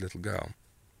when she was a little girl.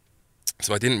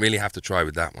 So I didn't really have to try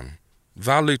with that one.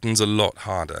 Val Lewton's a lot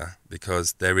harder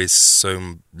because there is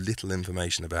so little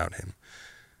information about him.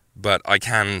 But I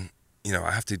can,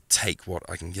 I have to take what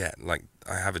I can get. Like,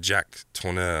 I have a Jack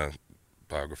Tourneur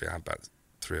biography. I have about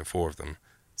 3 or 4 of them.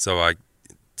 So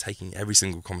taking every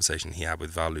single conversation he had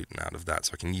with Val Lewton out of that,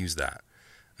 so I can use that.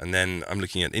 And then I'm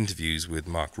looking at interviews with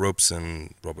Mark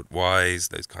Robeson, Robert Wise,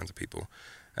 those kinds of people.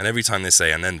 And every time they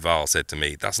say, and then Val said to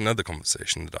me, that's another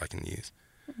conversation that I can use.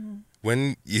 Mm-hmm.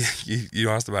 When you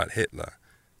asked about Hitler,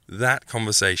 that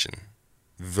conversation,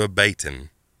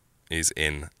 verbatim, is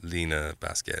in Lena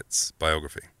Basquet's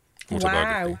autobiography.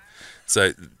 Wow.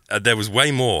 So there was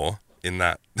way more in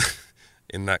that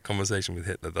in that conversation with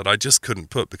Hitler that I just couldn't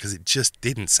put because it just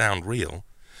didn't sound real.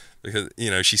 Because,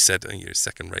 she said,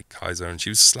 second-rate Kaiser, and she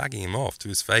was slagging him off to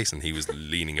his face, and he was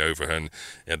leaning over her, and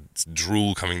he had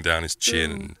drool coming down his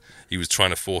chin, and he was trying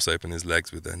to force open his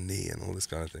legs with her knee and all this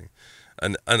kind of thing.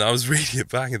 And I was reading it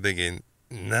back and thinking,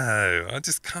 no, I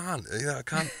just can't. I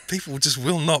can't. People just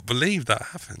will not believe that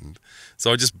happened.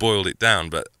 So I just boiled it down.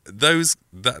 But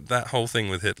that whole thing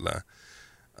with Hitler,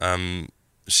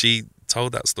 she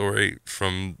told that story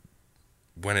from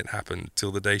when it happened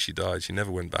till the day she died. She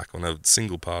never went back on a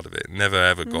single part of it. Never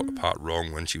ever got a part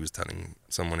wrong when she was telling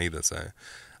someone either. So,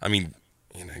 I mean,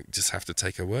 just have to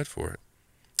take her word for it.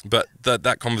 But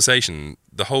that conversation,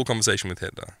 the whole conversation with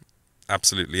Hitler,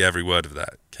 absolutely every word of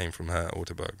that came from her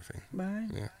autobiography. Right.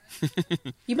 Yeah.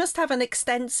 You must have an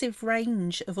extensive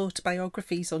range of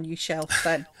autobiographies on your shelf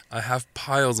then. I have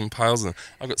piles and piles of them.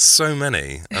 I've got so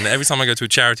many. And every time I go to a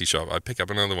charity shop, I pick up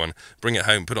another one, bring it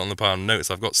home, put it on the pile, and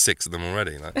notice I've got 6 of them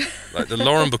already. Like the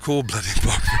Lauren Bacall bloody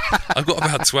book. I've got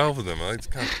about 12 of them. I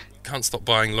can't stop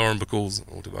buying Lauren Bacall's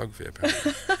autobiography,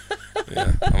 apparently.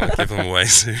 Yeah, I'm going to give them away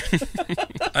soon.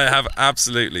 I have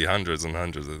absolutely hundreds and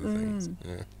hundreds of the things.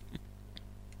 Yeah.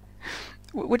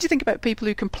 What do you think about people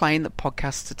who complain that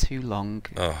podcasts are too long?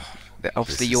 Oh,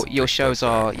 obviously, your shows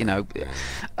are,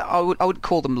 I would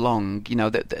call them long.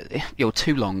 You're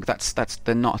too long.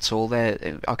 They're not at all.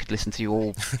 I could listen to you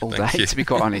all day, to be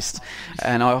quite honest,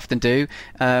 and I often do.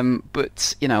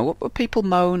 But people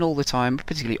moan all the time,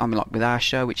 particularly like with our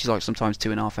show, which is like sometimes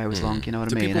 2.5 hours long. You know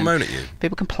what I mean? Do people moan at you?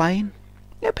 People complain.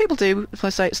 Yeah, people do. If I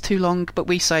say it's too long, but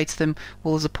we say to them,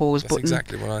 "Well, there's a pause button." That's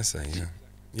exactly what I say. Yeah.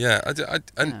 Yeah,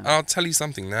 and I'll tell you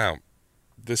something now.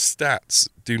 The stats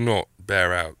do not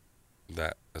bear out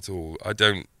that at all. I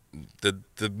don't.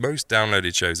 The most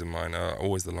downloaded shows of mine are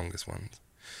always the longest ones.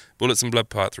 Bullets and Blood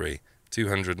Part 3,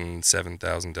 207,000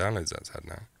 downloads that's had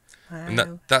now. Wow.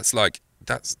 And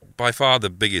that's by far the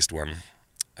biggest one.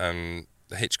 The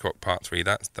Hitchcock Part 3,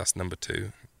 that's number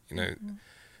 2.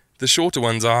 The shorter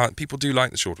ones people do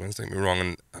like the shorter ones, don't get me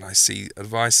wrong, and I see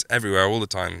advice everywhere all the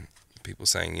time. People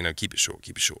saying, keep it short,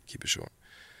 keep it short, keep it short.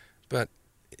 But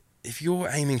if you're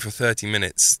aiming for 30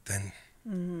 minutes, then,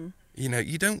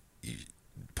 you don't...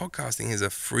 podcasting is a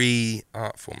free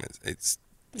art form. It's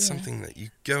something that you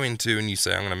go into and you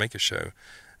say, I'm going to make a show.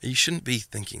 You shouldn't be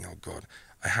thinking, oh, God,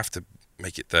 I have to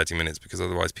make it 30 minutes because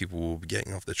otherwise people will be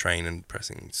getting off the train and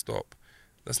pressing stop.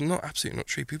 That's absolutely not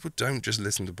true. People don't just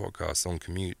listen to podcasts on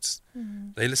commutes.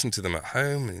 They listen to them at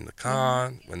home, in the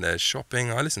car, when they're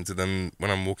shopping. I listen to them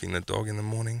when I'm walking the dog in the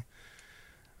morning.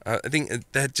 I think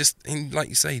they're just, like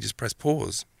you say, you just press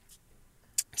pause.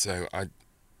 So I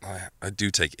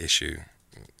do take issue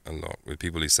a lot with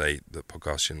people who say that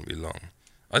podcasts shouldn't be long.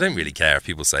 I don't really care if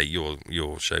people say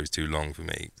your show's too long for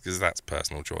me, because that's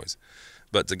personal choice.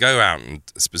 But to go out and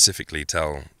specifically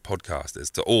tell podcasters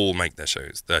to all make their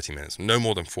shows 30 minutes, no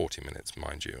more than 40 minutes,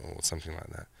 mind you, or something like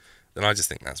that, then I just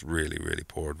think that's really, really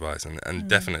poor advice, and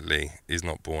definitely is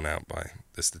not borne out by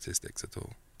the statistics at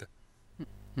all.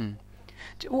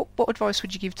 What advice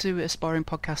would you give to aspiring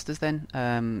podcasters then?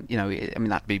 You know, I mean,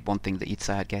 that'd be one thing that you'd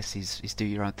say, I guess, is do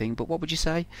your own thing. But what would you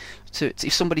say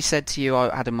if somebody said to you, "Oh,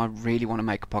 Adam, I really want to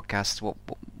make a podcast"?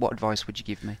 What advice would you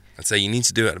give me? I'd say you need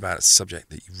to do it about a subject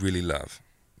that you really love.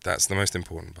 That's the most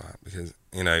important part, because,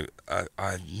 you know,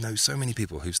 I know so many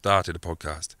people who started a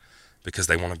podcast because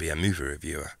they want to be a movie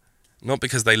reviewer. Not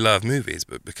because they love movies,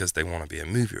 but because they want to be a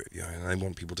movie reviewer, and they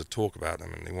want people to talk about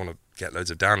them, and they want to get loads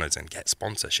of downloads and get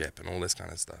sponsorship and all this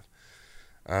kind of stuff.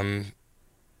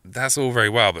 That's all very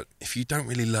well, but if you don't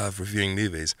really love reviewing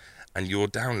movies and your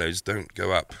downloads don't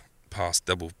go up past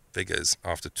double figures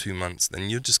after 2 months, then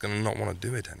you're just going to not want to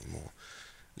do it anymore.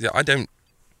 Yeah, I don't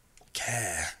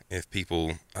care if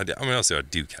people... I mean, obviously I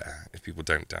do care if people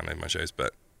don't download my shows,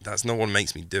 but that's not what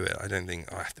makes me do it. I don't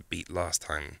think, I have to beat last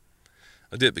time.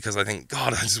 I do it because I think,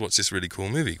 God, I just watched this really cool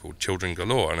movie called Children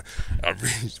Galore, and I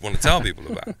really want to tell people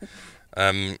about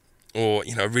it. Or,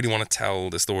 you know, I really want to tell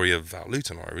the story of Val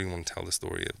Luton, or I really want to tell the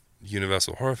story of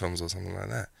Universal Horror Films or something like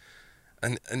that.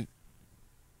 And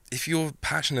if you're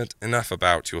passionate enough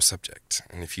about your subject,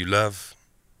 and if you love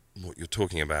what you're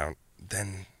talking about,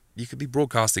 then you could be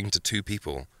broadcasting to 2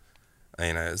 people,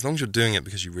 you know, as long as you're doing it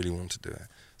because you really want to do it.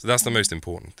 So that's the most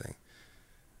important thing.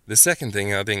 The second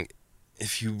thing, I think,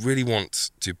 if you really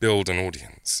want to build an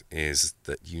audience, is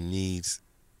that you need,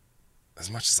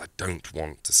 as much as I don't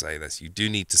want to say this, you do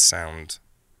need to sound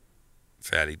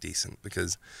fairly decent,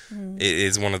 because it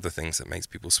is one of the things that makes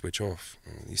people switch off.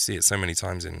 You see it so many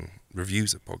times in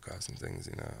reviews of podcasts and things,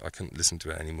 you know, I couldn't listen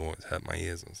to it anymore, it hurt my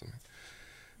ears or something.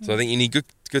 So I think you need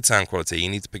good sound quality, you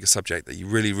need to pick a subject that you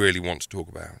really, really want to talk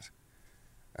about.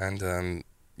 And,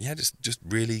 just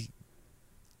really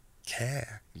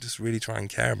care. Just really try and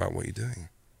care about what you're doing.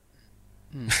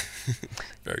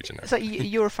 Very generic. So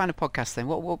you're a fan of podcasts then?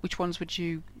 Which ones would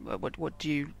you? What do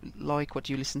you like? What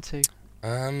do you listen to?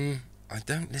 I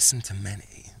don't listen to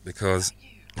many because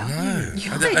You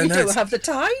don't have the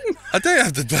time. I don't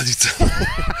have the bloody time.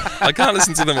 I can't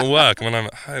listen to them at work. When I'm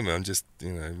at home, I'm just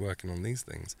working on these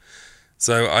things.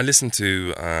 So I listen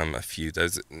to a few.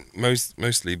 There's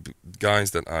mostly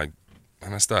guys that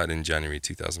when I started in January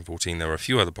 2014, there were a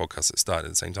few other podcasts that started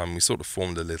at the same time. We sort of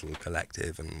formed a little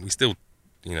collective, and we still,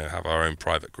 have our own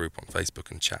private group on Facebook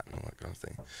and chat and all that kind of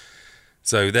thing.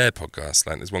 So their podcasts,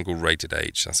 like there's one called Rated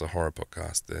H, that's a horror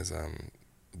podcast. There's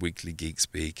Weekly Geek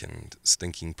Speak and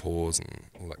Stinking Paws and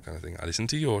all that kind of thing. I listen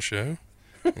to your show.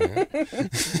 Yeah.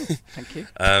 Thank you.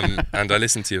 And I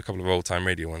listen to a couple of old-time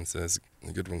radio ones. There's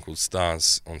a good one called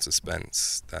Stars on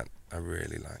Suspense that I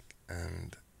really like,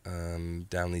 and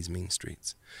Down These Mean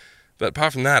Streets. But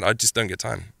apart from that, I just don't get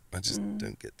time. I just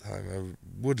don't get time. I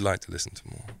would like to listen to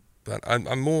more. But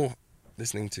I'm more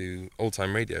listening to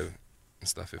old-time radio and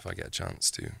stuff if I get a chance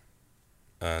to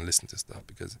listen to stuff,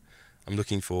 because I'm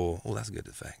looking for, that's a good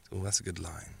effect, that's a good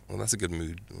line, that's a good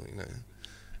mood,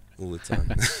 all the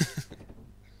time.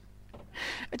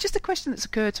 Just a question that's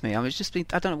occurred to me. I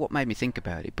don't know what made me think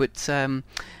about it, but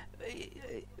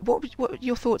what were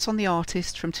your thoughts on The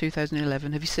Artist from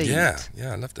 2011? Have you seen it?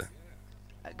 Yeah, I loved it.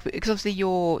 Because obviously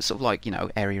your sort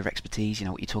of area of expertise,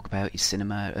 what you talk about is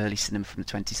cinema, early cinema from the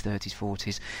 20s, 30s,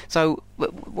 40s. So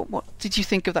what did you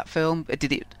think of that film?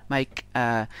 Did it make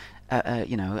have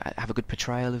a good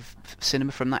portrayal of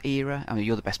cinema from that era? I mean,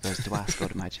 you're the best person to ask,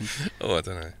 I'd imagine. I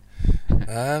don't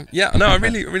know. I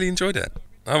really enjoyed it.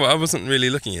 I wasn't really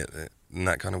looking at it in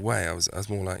that kind of way. I was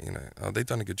more like, they've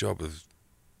done a good job of,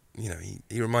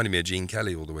 he reminded me of Gene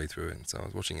Kelly all the way through it. And so I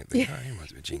was watching it thinking, he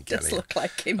reminds me of Gene Kelly. He does look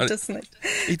like him, doesn't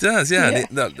he? He does, yeah.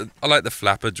 I like the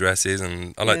flapper dresses,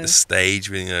 and I like the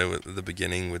stage, at the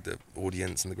beginning with the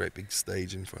audience and the great big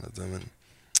stage in front of them. And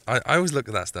I always look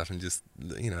at that stuff and just,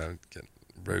 get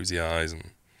rosy eyes,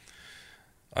 and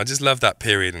I just love that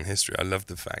period in history. I love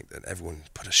the fact that everyone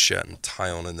put a shirt and tie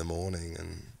on in the morning,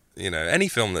 and any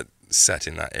film that's set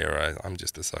in that era, I'm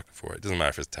just a sucker for it. It doesn't matter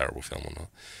if it's a terrible film or not.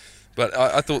 But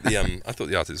I thought the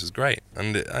Artist was great,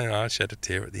 and I shed a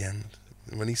tear at the end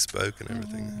when he spoke and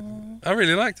everything. I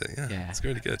really liked it. Yeah, it's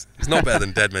really good. It's not better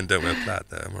than Dead Men Don't Wear Plaid,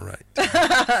 though. Am I right?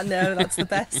 No, that's the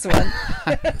best one.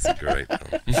 That's a great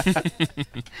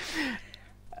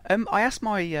film. I asked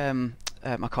my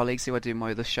my colleagues who I do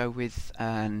my other show with,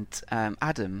 and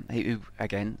Adam, who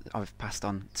again I've passed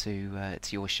on to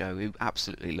your show, who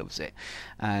absolutely loves it,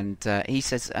 and he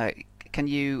says, "Can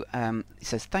you?" He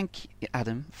says, "Thank you,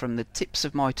 Adam, from the tips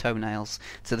of my toenails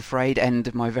to the frayed end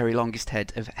of my very longest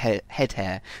head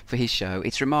hair for his show.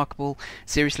 It's remarkable.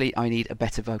 Seriously, I need a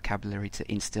better vocabulary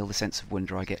to instill the sense of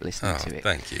wonder I get listening to it."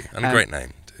 Thank you, and a great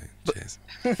name too. Cheers.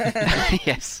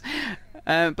 Yes.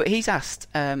 But he's asked,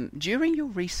 during your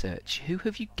research, who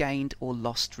have you gained or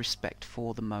lost respect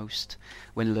for the most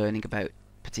when learning about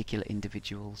particular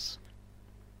individuals?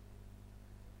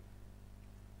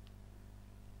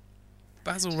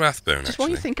 Basil Rathbone, Just actually.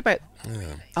 what you think about...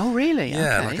 Yeah. Oh, really?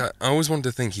 Yeah, Okay. like I always wanted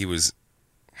to think he was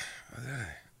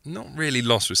not really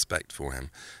lost respect for him,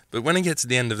 but when he gets to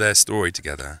the end of their story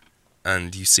together,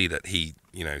 and you see that he,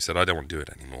 said, I don't want to do it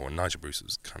anymore, and Nigel Bruce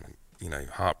was kind of,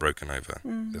 heartbroken over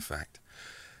the fact.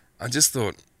 I just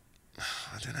thought,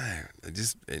 I don't know,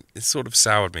 it sort of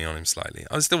soured me on him slightly.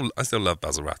 I still love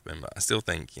Basil Rathbone, but I still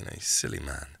think, he's a silly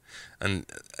man, and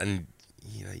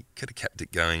he could have kept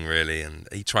it going really, and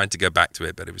he tried to go back to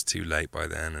it, but it was too late by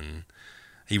then, and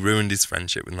he ruined his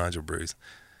friendship with Nigel Bruce.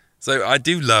 So I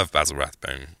do love Basil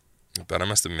Rathbone, but I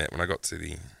must admit, when I got to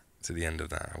the end of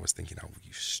that, I was thinking, oh,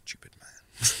 you stupid man.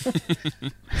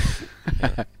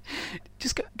 Yeah.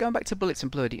 Just going back to Bullets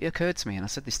and Blood, it occurred to me, and I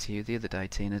said this to you the other day,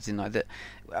 Tina, that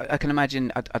I can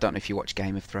imagine, I don't know if you watch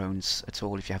Game of Thrones at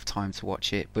all, if you have time to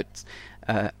watch it, but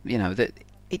that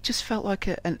it just felt like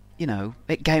a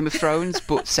Game of Thrones,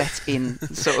 but set in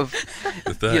sort of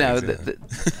The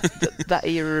 30s, that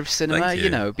era of cinema. Thank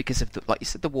you. Because of like you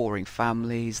said, the warring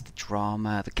families, the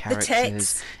drama, the characters,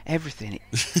 tits. everything.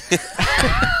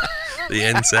 The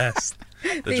incest,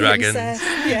 the dragons. Incest,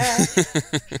 yeah.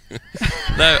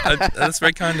 No, that's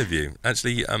very kind of you.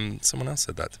 Actually, someone else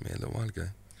said that to me a little while ago.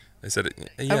 They said,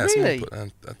 really?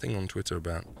 someone put a thing on Twitter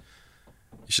about,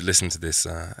 you should listen to this.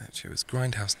 Actually, it was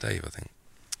Grindhouse Dave, I think.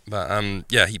 But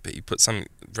he put something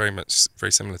very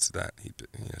similar to that.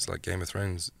 It's like Game of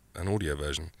Thrones, an audio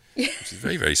version, which is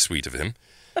very, very sweet of him.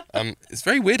 It's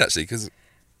very weird actually, because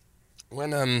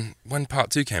when part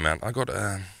 2 came out, I got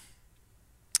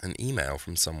an email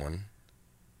from someone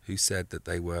who said that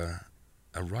they were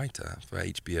a writer for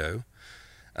HBO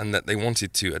and that they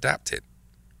wanted to adapt it,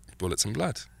 Bullets and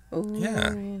Blood. Ooh.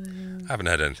 Yeah. I haven't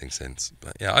heard anything since.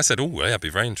 But yeah, I said, I'd be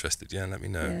very interested. Yeah, let me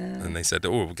know. Yeah. And they said,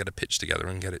 we'll get a pitch together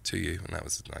and get it to you. And that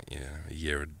was like a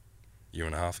year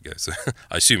and a half ago. So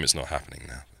I assume it's not happening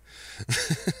now.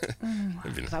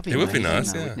 That'd be it would be amazing,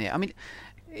 nice, though, yeah. wouldn't it? I mean,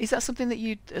 is that something that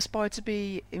you'd aspire to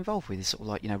be involved with? Sort of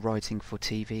like, writing for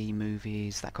TV,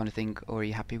 movies, that kind of thing? Or are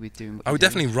you happy with doing what I would you're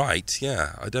doing? definitely write,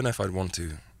 yeah. I don't know if I'd want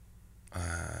to...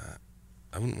 I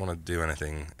wouldn't want to do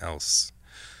anything else.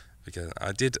 Because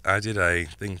I did a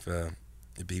thing for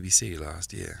the BBC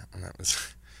last year, and that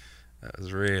was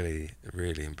really,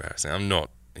 really embarrassing. I'm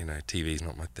not, TV's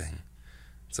not my thing.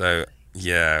 So,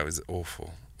 yeah, it was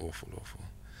awful.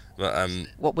 But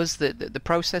What was the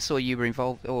process, or you were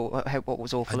involved, or what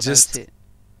was awful about it?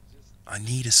 I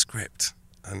need a script,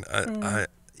 and I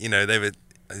they were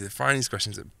firing these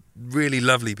questions at really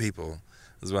lovely people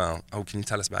as well. Oh, can you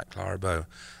tell us about Clara Bow?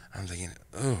 I'm thinking,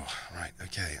 oh, right,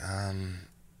 okay.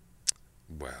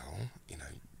 Well,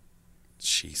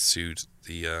 she sued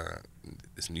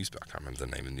this newspaper. I can't remember the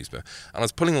name of the newspaper. And I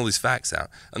was pulling all these facts out,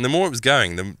 and the more it was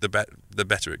going, the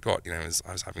better it got. I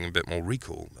was having a bit more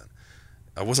recall, but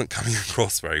I wasn't coming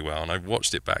across very well. And I've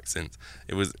watched it back since.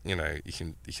 It was, you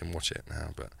can watch it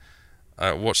now, but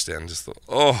I watched it and just thought,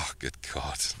 oh, good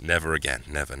God, never again,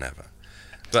 never.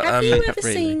 But Have you ever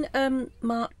Really? seen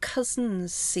Mark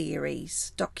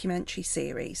Cousins' documentary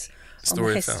series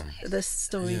Story on of Film? the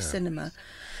story of Yeah. cinema?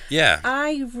 Yeah,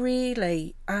 I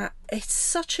really, it's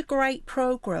such a great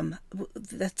programme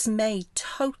that's made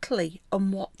totally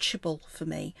unwatchable for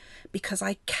me because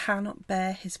I cannot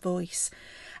bear his voice.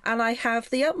 And I have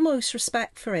the utmost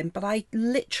respect for him, but I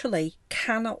literally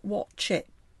cannot watch it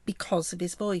because of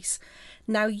his voice.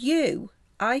 Now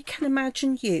I can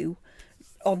imagine you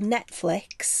on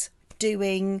Netflix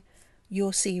doing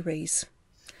your series.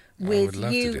 With would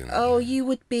love to you, do that, oh,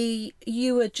 yeah.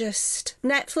 you were just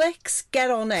Netflix. Get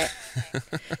on it.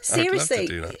 Seriously,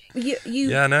 do that. you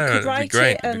Yeah, no, could it'd be write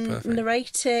great, it it'd be and perfect.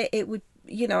 narrate it. It would,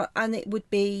 and it would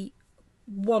be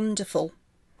wonderful.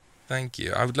 Thank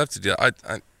you. I would love to do that.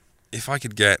 I if I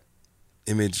could get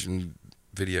image and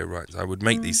video rights, I would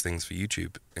make these things for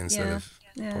YouTube instead Yeah, of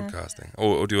yeah. podcasting,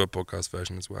 or do a podcast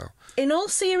version as well. In all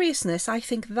seriousness, I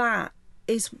think that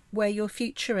is where your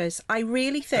future is. I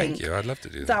really think Thank you. I'd love to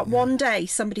do that. that yeah. one day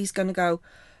somebody's going to go,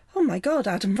 oh my God,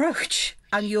 Adam Roach,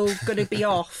 and you're going to be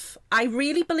off. I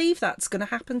really believe that's going to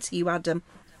happen to you, Adam.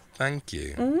 Thank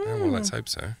you. Oh, well, let's hope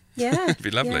so. Yeah. It'd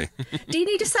be lovely. Yeah. Do you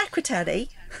need a secretary?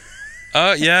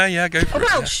 Yeah, go for A it.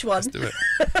 yeah. Welsh one. Let's do it.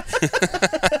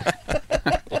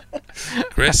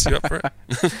 Chris, you up for it?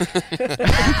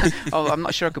 Oh, I'm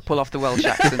not sure I could pull off the Welsh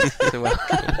accent so well.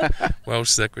 Welsh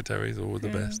secretaries, all the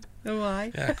best. Oh,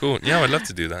 I. Yeah, cool. Yeah, I'd love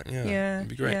to do that. Yeah, Yeah, it'd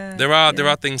be great. yeah, There are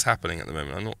yeah. things happening at the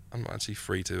moment. I'm not actually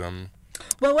free to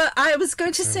Well, I was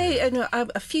going to say,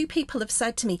 a few people have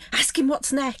said to me, "Ask him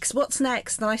what's next,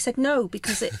 and I said no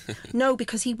because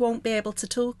he won't be able to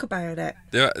talk about it.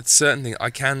 There are certain things I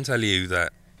can tell you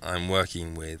that I'm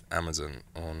working with Amazon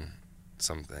on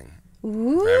something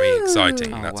very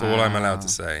exciting. Oh, That's all I'm allowed wow. to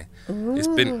say. It's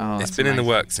been that's in the amazing.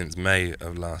 works since May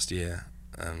of last year,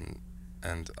 and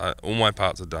all my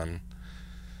parts are done.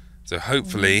 So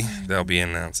hopefully they'll be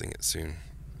announcing it soon.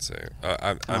 So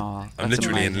I'm that's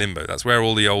literally in amazing. limbo. That's where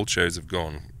all the old shows have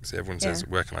gone. So everyone says, Yeah.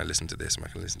 "Where can I listen to this? Where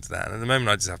can I listen to that?" And at the moment,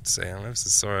 I just have to say, "I'm so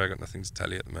sorry, I got nothing to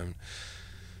tell you at the moment."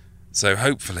 So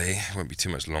hopefully, it won't be too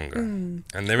much longer. And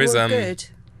there is Good.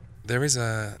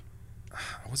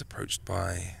 I was approached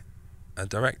by a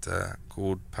director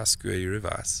called Pascual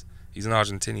Rivas. He's an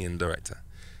Argentinian director,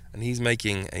 and he's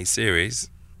making a series,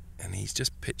 and he's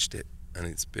just pitched it, and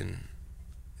it's been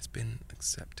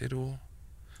accepted or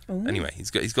anyway. He's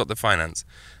got the finance,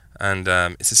 and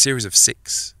it's a series of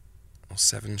 6 or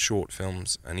 7 short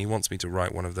films, and he wants me to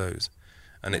write one of those,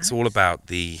 and it's all about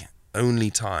the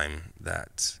only time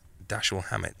that Dashiell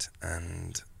Hammett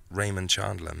and Raymond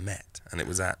Chandler met, and it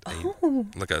was at a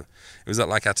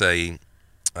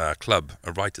club,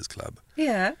 a writers' club,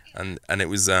 Yeah. and it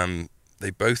was they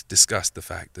both discussed the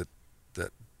fact that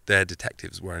their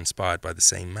detectives were inspired by the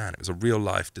same man. It was a real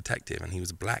life detective, and he was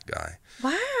a black guy.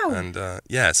 Wow.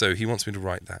 And so he wants me to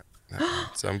write that.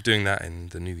 So I'm doing that in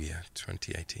the new year,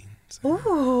 2018. So.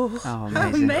 Oh, Oh, how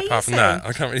amazing. amazing. Apart from that,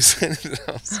 I can't really say anything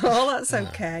else. Oh, that's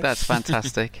okay. That's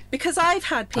fantastic. Because I've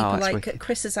had people that's like wicked.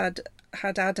 Chris has had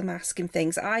Adam ask him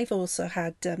things. I've also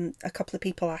had a couple of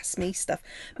people ask me stuff.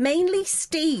 Mainly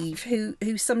Steve,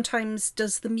 who sometimes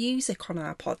does the music on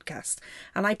our podcast.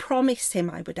 And I promised him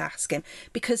I would ask him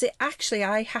because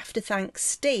I have to thank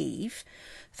Steve.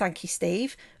 Thank you,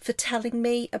 Steve, for telling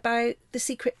me about the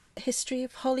secret history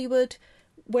of Hollywood.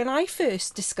 When I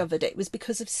first discovered it was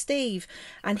because of Steve,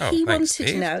 and he thanks, wanted Steve.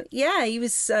 to know. Yeah, he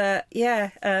was.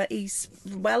 He's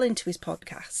well into his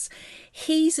podcasts.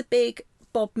 He's a big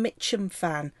Bob Mitchum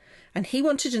fan, and he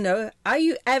wanted to know: are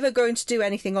you ever going to do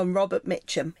anything on Robert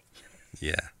Mitchum?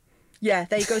 Yeah. Yeah,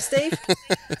 there you go, Steve.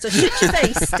 So shut your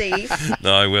face, Steve.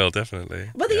 No, I will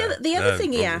definitely. Well, the other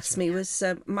thing he Robert asked me was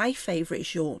my favourite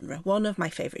genre. One of my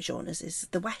favourite genres is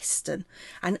the Western.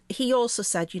 And he also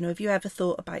said, have you ever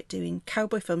thought about doing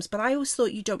cowboy films? But I always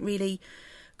thought you don't really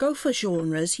go for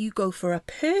genres. You go for a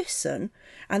person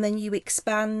and then you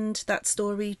expand that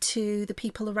story to the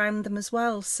people around them as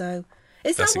well. So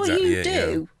is That's that what exactly you it,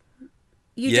 do?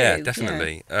 Yeah. You do?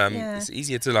 Definitely. Yeah. It's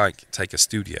easier to take a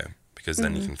studio because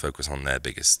then you can focus on their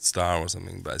biggest star or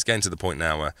something. But it's getting to the point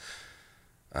now where,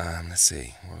 let's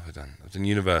see, what have I done? I've done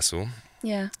Universal.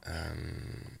 Yeah.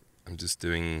 I'm just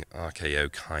doing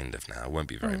RKO kind of now. It won't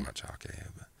be very much RKO,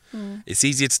 but it's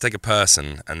easier to take a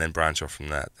person and then branch off from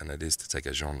that than it is to take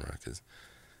a genre because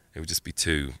it would just be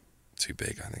too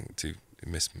big. I think too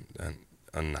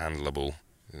unhandleable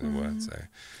is the word. So,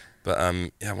 but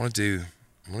I want to do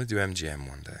MGM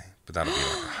one day, but that'll be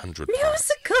like 100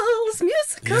 parts.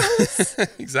 Musicals.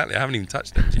 Exactly. I haven't even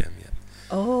touched MGM yet.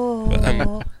 Oh.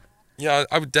 But, yeah,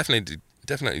 I would definitely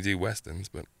do westerns,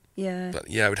 but yeah.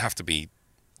 yeah, it would have to be,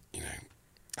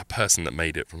 a person that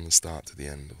made it from the start to the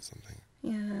end or something.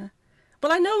 Yeah.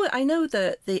 Well, I know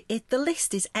that the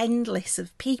list is endless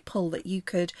of people that you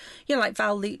could, like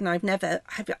Val Luton. I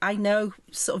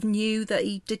sort of knew that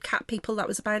he did Cat People. That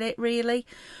was about it, really.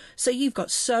 So you've got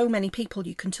so many people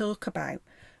you can talk about.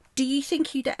 Do you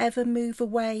think you'd ever move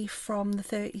away from the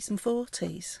 30s and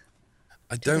 40s?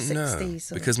 I don't the know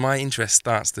 60s or- because my interest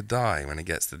starts to die when it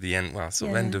gets to the end. Well,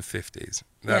 sort of Yeah. end of 50s.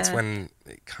 That's Yeah. when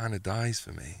it kind of dies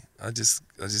for me. I just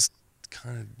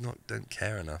kind of don't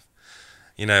care enough.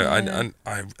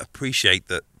 I appreciate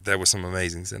that there was some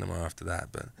amazing cinema after that,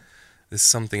 but there's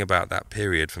something about that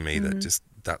period for me that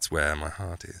that's where my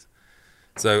heart is.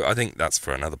 So I think that's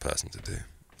for another person to do.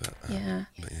 But Yeah.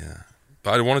 But yeah,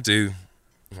 but I want to do.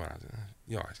 Well,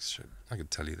 I could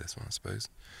tell you this one, I suppose.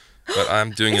 But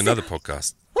I'm doing another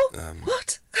podcast. Oh,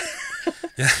 what?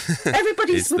 Yeah.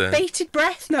 Everybody's It's with bated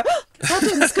breath now.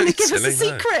 Adam's going to give us a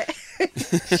Silly, no.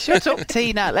 secret. Shut up,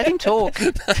 Tina. Let him talk.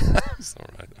 It's all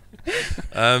right.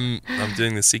 I'm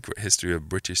doing the secret history of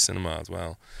British cinema as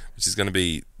well, which is going to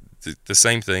be the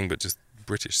same thing, but just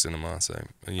British cinema. So,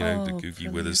 the Googie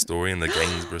Withers story and the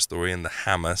Gainsborough story and the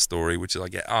Hammer story, which I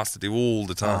get asked to do all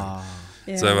the time.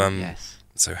 Yeah. So, Yes.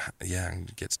 So, yeah, I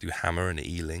get to do Hammer and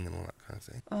Ealing and all that kind of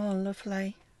thing. Oh,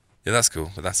 lovely. Yeah, that's cool,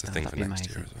 but that's the thing for that'd be next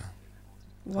year amazing. as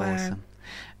well. Wow.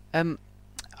 Awesome.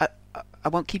 I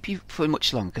won't keep you for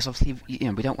much long because obviously,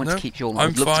 we don't want to keep you all night.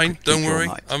 I'm fine. Don't worry.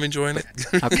 I'm enjoying it.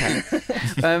 Okay.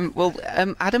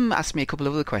 Adam asked me a couple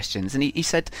of other questions, and he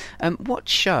said, what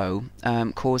show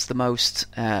caused the most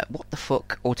what the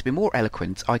fuck, or to be more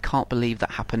eloquent, I can't believe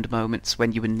that happened moments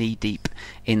when you were knee deep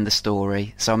in the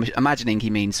story? So I'm imagining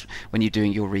he means when you're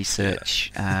doing your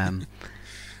research. Yeah.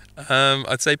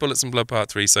 I'd say Bullets and Blood Part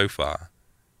 3 so far.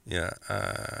 Yeah.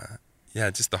 Yeah,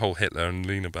 just the whole Hitler and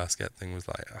Lena Basket thing was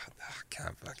like, I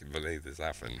can't fucking believe this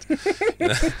happened.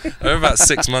 Over about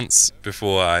 6 months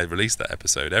before I released that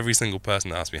episode, every single person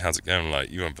that asked me how's it going, I'm like,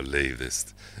 you won't believe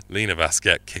this. Lena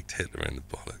Basket kicked Hitler in the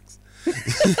bollocks.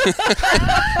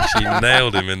 She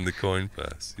nailed him in the coin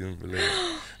purse. You won't believe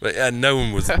it. But yeah, no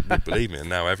one would believe me, and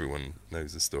now everyone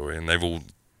knows the story, and they've all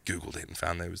Googled it and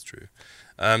found that it was true.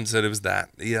 So there was that.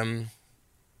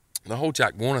 The whole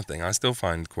Jack Warner thing, I still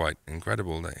find quite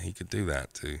incredible that he could do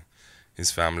that to his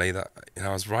family. That I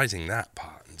was writing that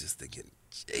part and just thinking,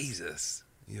 Jesus,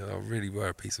 really were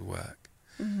a piece of work.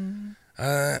 Mm-hmm.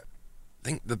 I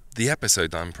think the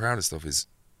episode that I'm proudest of is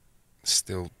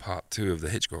still part 2 of the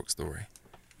Hitchcock story,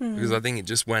 because I think it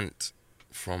just went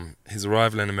from his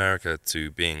arrival in America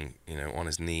to being, on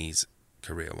his knees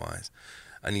career-wise,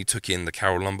 and you took in the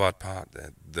Carole Lombard part,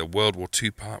 the World War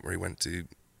II part where he went to.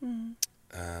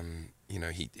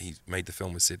 He made the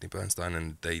film with Sidney Bernstein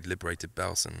and they liberated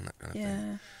Belsen and that kind of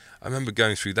thing. I remember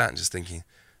going through that and just thinking,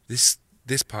 this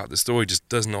part of the story just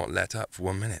does not let up for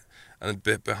 1 minute. And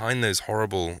behind those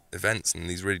horrible events and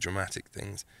these really dramatic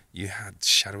things, you had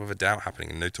Shadow of a Doubt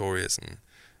happening and Notorious and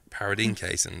Paradine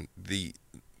Case and the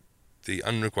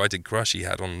unrequited crush he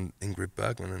had on Ingrid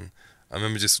Bergman. And I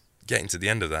remember just getting to the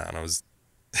end of that and I was,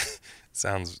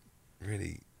 sounds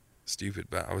really stupid,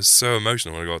 but I was so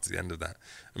emotional when I got to the end of that.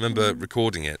 I remember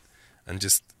recording it and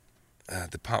just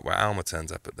the part where Alma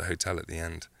turns up at the hotel at the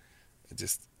end,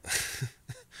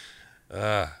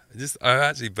 I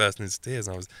actually burst into tears.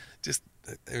 And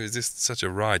it was just such a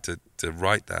ride to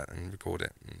write that and record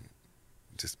it and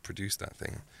just produce that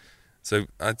thing. So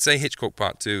I'd say Hitchcock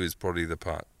Part 2 is probably the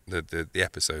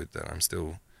episode that I'm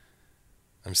still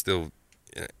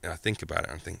I think about it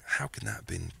and think, how can that have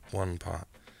been one part?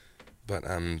 But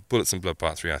Bullets and Blood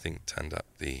Part 3, I think, turned up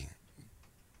the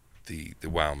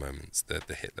wow moments, the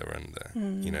Hitler and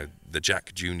the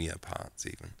Jack Jr. parts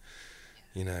even,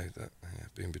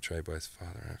 being betrayed by his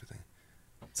father and everything.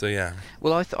 So yeah.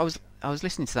 Well, I was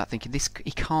listening to that thinking,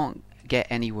 he can't get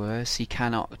any worse. He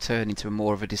cannot turn into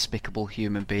more of a despicable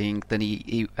human being than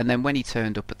he and then when he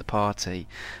turned up at the party,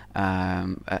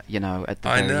 at the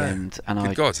very end,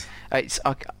 and God.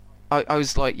 I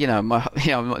was like,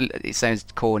 it sounds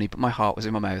corny, but my heart was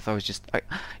in my mouth. I was just,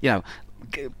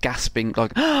 gasping,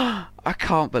 like, I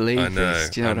can't believe this.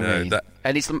 Do you know what I mean?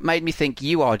 And it's made me think,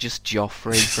 you are just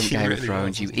Joffrey from Game really of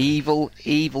Thrones. was, you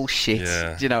evil shit.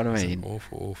 Yeah, do you know what I mean? An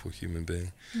awful human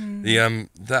being. The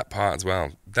that part as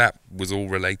well. That was all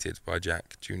related by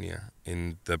Jack Jr.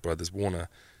 in the Brothers Warner.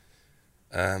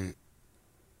 And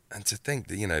to think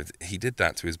that he did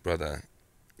that to his brother,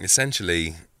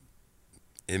 essentially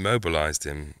immobilized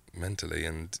him mentally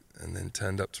and then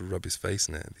turned up to rub his face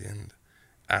in it at the end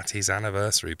at his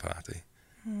anniversary party.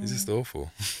 It's just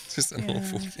awful. Just an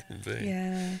awful human being.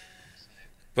 Yeah.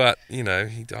 But he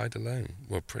died alone.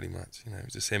 Well, pretty much. It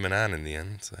was just him and Anne in the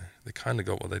end, so they kind of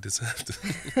got what they deserved.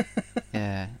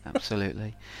 Yeah,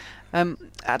 absolutely.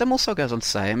 Adam also goes on to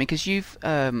say, because you've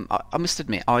I must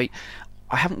admit, I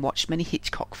haven't watched many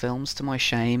Hitchcock films, to my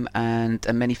shame, and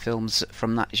many films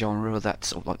from that genre, that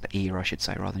sort of like the era, I should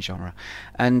say, rather than genre.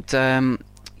 And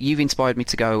you've inspired me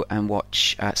to go and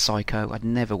watch Psycho. I'd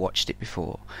never watched it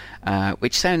before,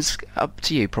 which sounds up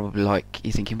to you probably like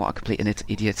you're thinking, what a complete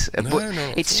idiot. No, but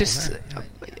no, it's just,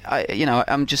 I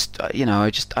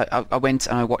went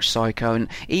and I watched Psycho, and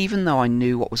even though I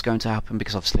knew what was going to happen,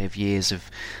 because obviously of years of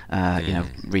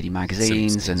reading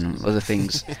magazines and other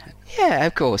things. Yeah,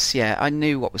 of course. Yeah, I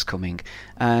knew what was coming,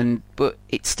 but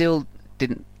it still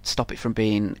didn't stop it from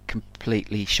being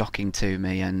completely shocking to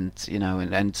me, and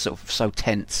and sort of so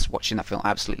tense watching that film.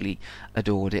 Absolutely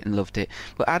adored it and loved it.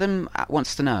 But Adam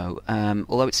wants to know,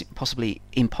 although it's possibly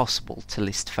impossible to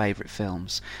list favourite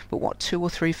films, but what 2 or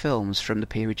 3 films from the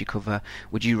period you cover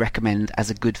would you recommend as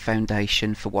a good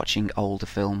foundation for watching older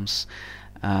films?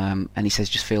 And he says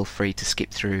just feel free to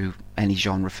skip through any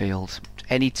genre field.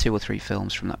 Any 2 or 3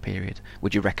 films from that period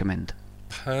would you recommend?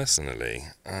 Personally,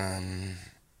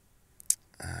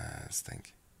 let's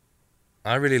think.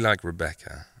 I really like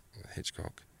Rebecca,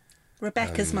 Hitchcock.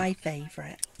 Rebecca's my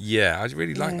favourite. Yeah, I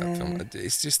really like that film.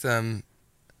 It's just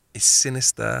it's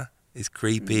sinister It's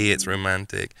creepy, it's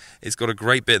romantic. It's got a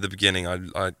great bit at the beginning.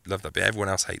 I love that bit. Everyone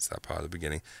else hates that part at the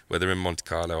beginning, where they're in Monte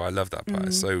Carlo. I love that part.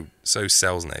 It's so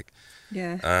Selznick.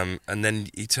 Yeah. And then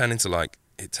it turns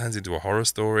into a horror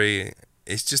story.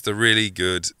 It's just a really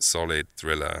good, solid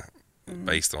thriller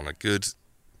based on a good,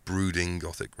 brooding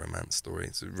gothic romance story.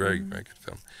 It's a very, very good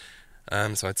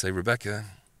film. So I'd say Rebecca.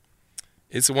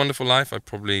 It's a Wonderful Life I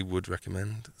probably would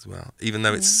recommend as well. Even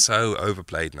though it's so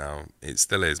overplayed now, it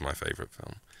still is my favourite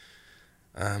film.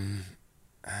 And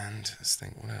let's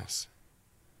think, what else?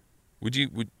 Do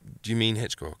you mean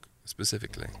Hitchcock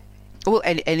specifically? Well,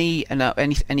 any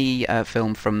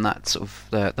film from that sort of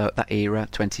that era,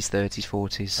 20s, 30s,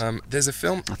 40s. There's a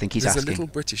film. I think he's asking. asking. There's a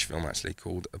little British film actually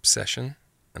called Obsession,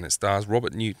 and it stars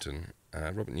Robert Newton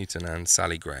and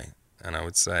Sally Gray. And I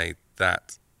would say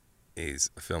that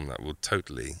is a film that will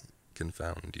totally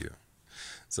confound you.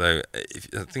 So I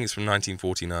think it's from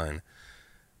 1949.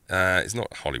 It's not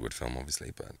a Hollywood film,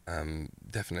 obviously, but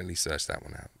definitely search that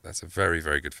one out. That's a very,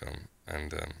 very good film,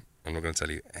 and I'm not going to tell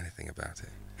you anything about it.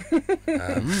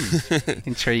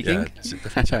 Intriguing. Yeah,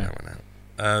 definitely check that one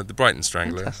out. The Brighton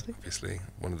Strangler, Fantastic. obviously,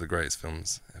 one of the greatest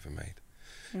films ever made,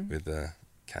 with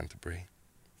Canterbury.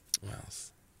 What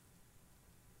else?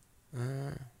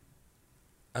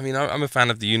 I mean, I'm a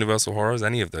fan of the Universal horrors.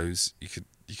 Any of those you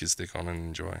could stick on and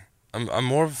enjoy. I'm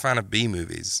more of a fan of B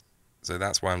movies, so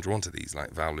that's why I'm drawn to these,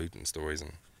 like Val Lewton stories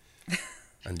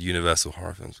and Universal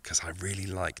horror films, because I really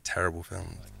like terrible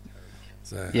films.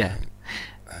 So Yeah.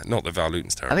 Not that Val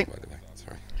Lewton's terrible, I think- by the way.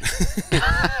 Sorry.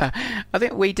 I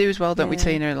think we do as well, don't we, Yeah.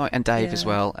 Tina, and Dave as Yeah.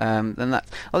 well. And that,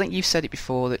 I think you've said it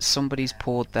before, that somebody's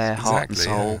poured their heart and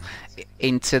Exactly, soul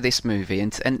into this movie,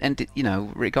 and you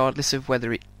know, regardless of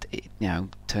whether it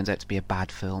turns out to be a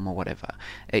bad film or whatever.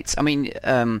 It's, I mean,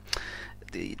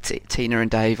 Tina and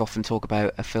Dave often talk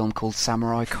about a film called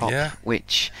Samurai Cop, Yeah.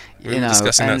 which We were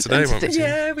discussing that today, weren't we?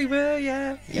 Yeah, we were.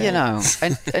 Yeah. you know,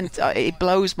 and it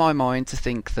blows my mind to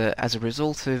think that as a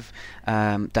result of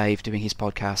Dave doing his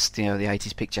podcast, you know, the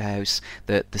 80s Picture House,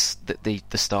 that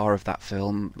the star of that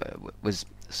film was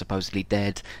supposedly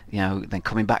dead, you know, then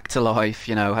coming back to life,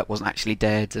 you know, wasn't actually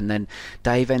dead, and then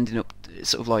Dave ended up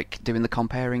sort of like doing the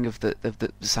comparing of the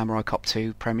Samurai Cop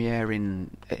 2 premiere in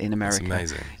America. That's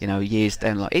amazing. You know, years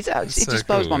down, like it so just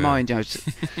blows cool, my yeah. mind, you know.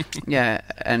 Yeah,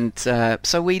 and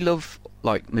so we love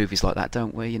like movies like that,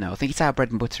 don't we? You know, I think it's our bread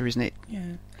and butter, isn't it?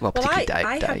 Yeah. Well, particularly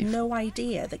I had Dave. no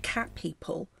idea that Cat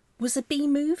People was a B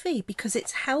movie, because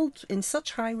it's held in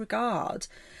such high regard,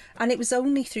 and it was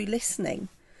only through listening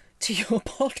to your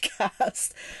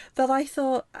podcast that I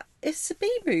thought, it's a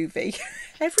B movie.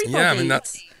 Everybody. Yeah, I mean,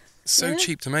 that's so Yeah.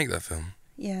 cheap to make that film.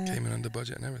 Yeah. Came in under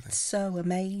budget and everything. So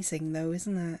amazing, though,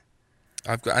 isn't it?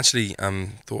 I've got actually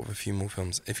thought of a few more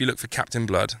films. If you look for Captain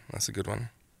Blood, that's a good one.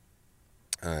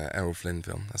 Errol Flynn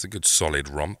film. That's a good solid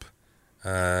romp.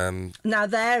 Now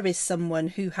there is someone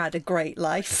who had a great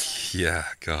life. Yeah,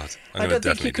 God. I don't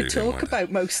think you could talk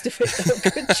about most of it,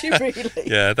 though, could you? Really?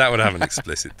 Yeah, that would have an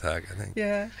explicit tag, I think.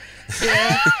 Yeah.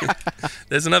 Yeah.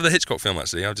 There's another Hitchcock film,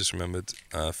 actually, I've just remembered.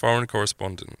 Foreign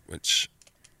Correspondent, which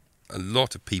a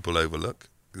lot of people overlook,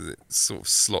 because it sort of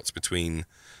slots between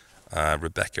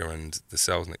Rebecca and the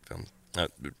Selznick films.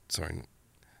 Sorry,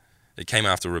 it came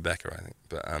after Rebecca, I think,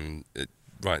 but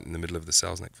right in the middle of the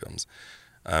Selznick films.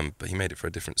 But he made it for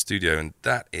a different studio, and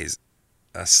that is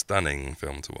a stunning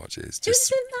film to watch. It's just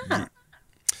Who's in that?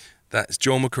 That's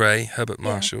Joel McRae, Herbert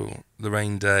Marshall,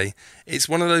 Lorraine Day. It's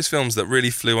one of those films that really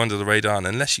flew under the radar, and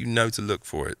unless you know to look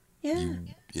for it, Yeah.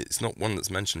 it's not one that's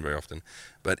mentioned very often.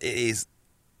 But it is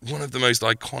one of the most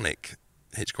iconic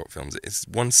Hitchcock films. It's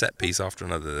one set piece after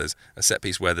another. There's a set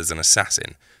piece where there's an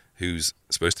assassin who's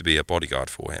supposed to be a bodyguard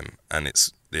for him, and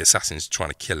it's the assassin's trying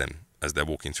to kill him as they're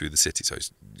walking through the city. So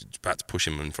he's about to push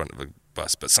him in front of a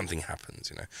bus, but something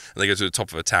happens, you know. And they go to the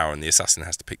top of a tower, and the assassin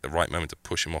has to pick the right moment to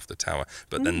push him off the tower.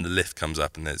 But then the lift comes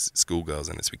up, and there's schoolgirls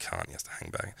in it, so he can't. He has to hang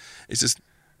back. It's just,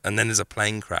 and then there's a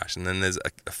plane crash, and then there's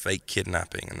a fake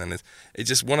kidnapping, and then it's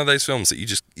just one of those films that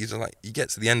you get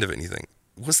to the end of it, and you think,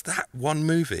 was that one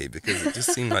movie? Because it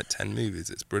just seemed like 10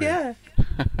 movies. It's brilliant.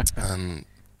 Yeah.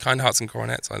 Kind Hearts and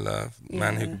Coronets, I love.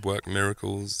 Man Who Could Work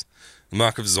Miracles. The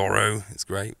Mark of Zorro is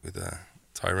great with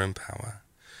Tyrone Power.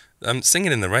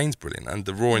 Singing in the Rain's brilliant. And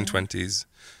The Roaring Twenties,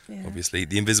 obviously.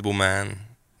 The Invisible Man,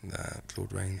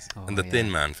 Claude Rains. And the Thin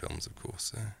Man films, of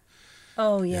course.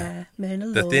 Oh, yeah. Myrna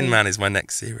Loy. The Thin Man is my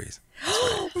next series.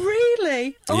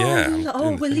 Really? Yeah, I'm Oh, doing The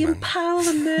Thin William Man. Powell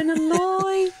and Myrna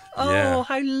Loy. Oh, Yeah.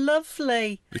 how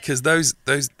lovely. Because those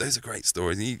are great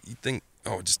stories. You think,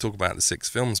 just talk about the 6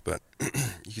 films, but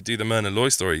you could do the Myrna Loy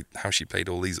story, how she played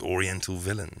all these Oriental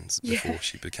villains before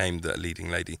she became the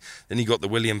leading lady. Then you got the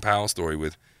William Powell story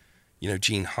with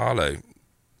Jean Harlow,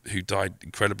 who died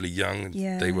incredibly young, and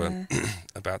Yeah. they were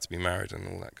about to be married and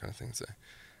all that kind of thing. So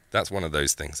that's one of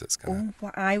those things that's going to... Oh,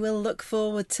 well, I will look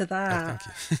forward to Oh, that.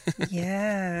 thank you.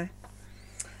 Yeah.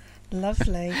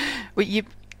 Lovely. Well,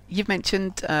 you've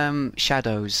mentioned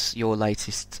Shadows, your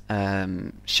latest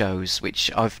shows,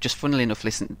 which I've just, funnily enough,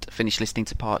 finished listening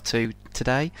to part 2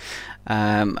 today.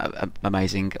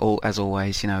 Amazing, as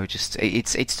always. Just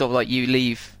it's sort of like you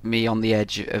leave me on the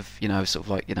edge of sort of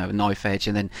like a knife edge,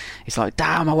 and then it's like,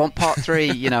 damn, I want part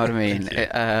 3. You know what I mean?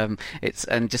 It's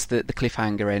and just the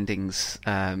cliffhanger endings,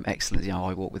 excellent.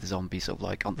 I Walk with a Zombie, sort of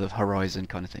like on the horizon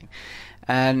kind of thing.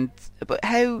 But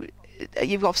how?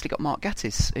 You've obviously got Mark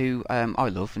Gatiss, who I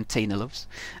love and Tina loves,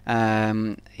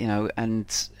 and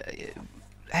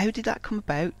how did that come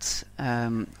about?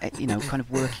 Kind of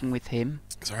working with him.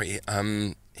 Sorry,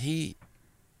 he.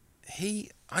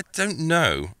 I don't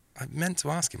know. I meant to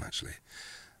ask him actually.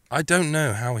 I don't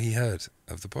know how he heard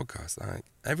of the podcast.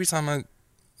 Every time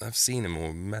I've seen him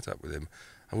or met up with him,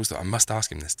 I always thought I must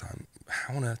ask him this time.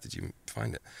 How on earth did you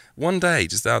find it? One day,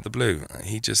 just out of the blue,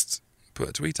 he just put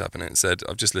a tweet up and it said,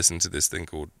 I've just listened to this thing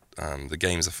called The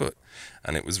Game's Afoot,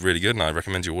 and it was really good, and I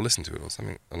recommend you all listen to it, or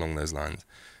something along those lines.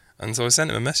 And so I sent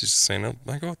him a message saying, oh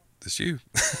my God, it's you.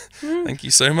 Thank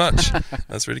you so much.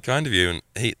 That's really kind of you.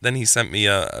 And then he sent me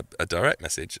a direct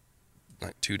message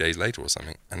like 2 days later or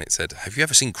something, and it said, have you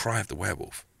ever seen Cry of the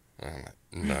Werewolf? And I'm like,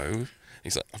 no.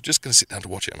 He's like, I'm just going to sit down to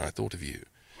watch it, and I thought of you.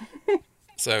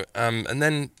 So, and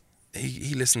then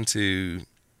he listened to,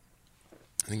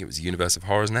 I think it was Universe of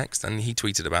Horrors next, and he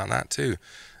tweeted about that too.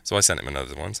 So I sent him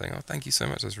another one saying, oh, thank you so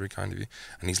much, that's really kind of you.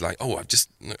 And he's like, oh, I've just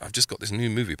got this new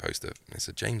movie poster. And it's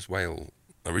a James Whale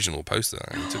original poster,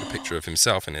 and he took a picture of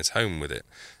himself in his home with it,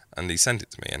 and he sent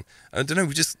it to me. And I don't know,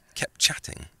 we just kept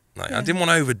chatting. I didn't want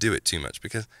to overdo it too much,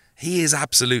 because he is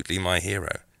absolutely my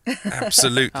hero.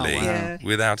 Absolutely. Oh, wow.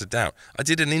 Without a doubt. I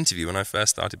did an interview when I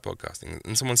first started podcasting,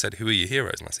 and someone said, who are your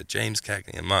heroes? And I said, James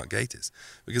Cagney and Mark Gatiss.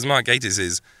 Because Mark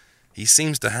Gatiss he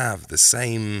seems to have the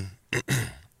same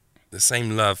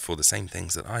love for the same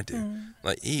things that I do.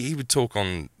 Like he would talk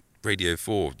on Radio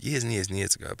 4 years and years and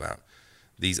years ago about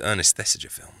these Ernest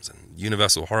Thesiger films and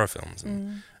Universal horror films,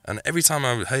 and every time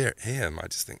I would hear him, I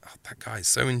just think, oh, that guy is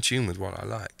so in tune with what I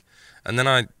like. And then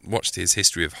I watched his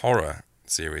History of Horror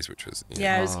series, which was It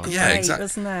was great, exactly.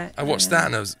 wasn't it? I watched that,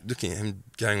 and I was looking at him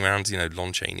going around,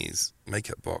 Lon Chaney's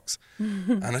makeup box,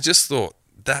 and I just thought,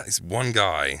 that is one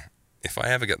guy. If I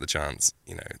ever get the chance,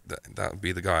 that would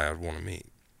be the guy I'd want to meet.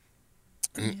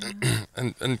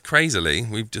 And crazily,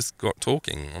 we've just got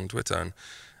talking on Twitter,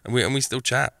 and we still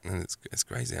chat, and it's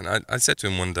crazy. And I said to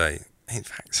him one day, in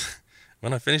fact,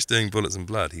 when I finished doing Bullets and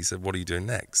Blood, he said, "What are you doing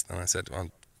next?" And I said, well,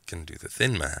 I'm going to do The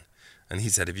Thin Man. And he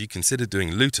said, "Have you considered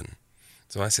doing Luton?"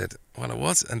 So I said, "Well, I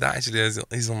was, and that actually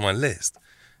is on my list."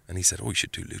 And he said, "Oh, you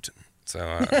should do Luton." So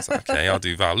I was like, "Okay, I'll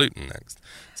do Val Luton next."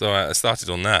 So I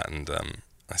started on that, and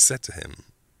I said to him,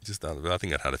 I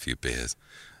think I'd had a few beers,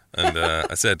 and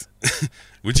I said,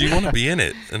 "Would you want to be in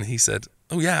it?" And he said,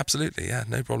 "Oh yeah, absolutely, yeah,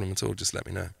 no problem at all, just let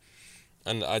me know."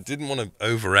 And I didn't want to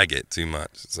over-egg it too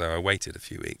much, so I waited a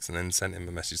few weeks and then sent him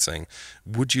a message saying,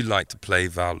 "Would you like to play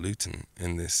Val Luton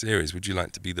in this series? Would you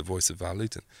like to be the voice of Val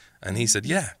Luton?" And he said,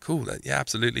 "Yeah, cool, yeah,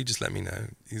 absolutely, just let me know."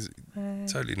 He's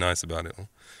totally nice about it all.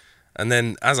 And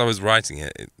then as I was writing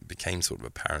it, it became sort of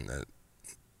apparent that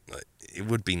it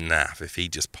would be naff if he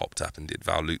just popped up and did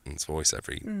Val Luton's voice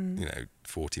every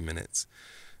 40 minutes.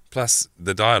 Plus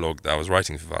the dialogue that I was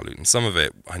writing for Val Luton, some of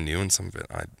it I knew and some of it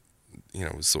I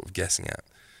was sort of guessing at.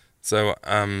 So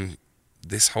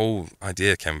this whole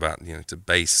idea came about,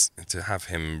 to have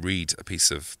him read a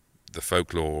piece of the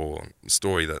folklore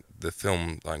story that the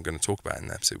film that I'm going to talk about in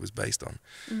the episode was based on.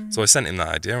 So I sent him that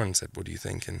idea and said, "What do you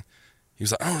think?" And he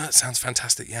was like, "Oh, that sounds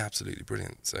fantastic. Yeah, absolutely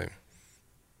brilliant." So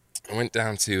I went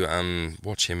down to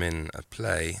watch him in a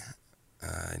play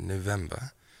in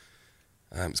November.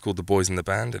 It's called The Boys in the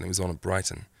Band, and it was on at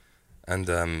Brighton. And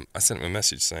I sent him a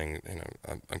message saying,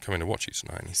 I'm coming to watch you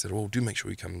tonight. And he said, "Oh, do make sure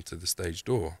you come to the stage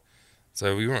door."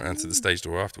 So we went round to the stage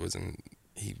door afterwards, and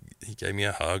he gave me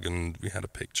a hug, and we had a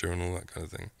picture and all that kind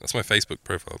of thing. That's my Facebook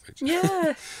profile picture.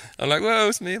 Yeah. I'm like, "Whoa,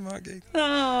 it's me and Mark Gatiss."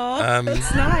 Oh,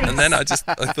 that's nice. And then I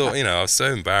thought, I was so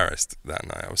embarrassed that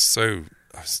night. I was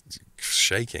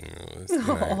shaking.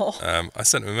 I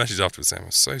sent him a message afterwards saying,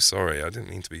 "I'm so sorry. I didn't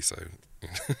mean to be so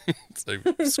so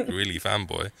squealy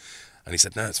fanboy." And he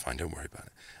said, "No, it's fine. Don't worry about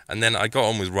it." And then I got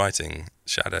on with writing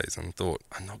Shadows and thought,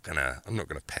 I'm not gonna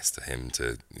pester him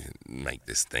to make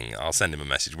this thing. I'll send him a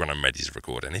message when I'm ready to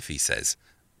record. And if he says,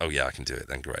 "Oh yeah, I can do it,"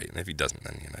 then great. And if he doesn't,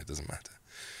 then it doesn't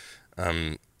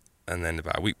matter. And then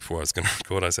about a week before I was going to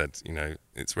record, I said,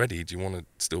 it's ready. Do you want to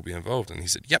still be involved? And he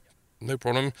said, yep, no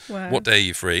problem. Wow. What day are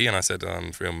you free? And I said,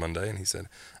 I'm free on Monday. And he said,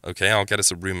 okay, I'll get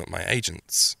us a room at my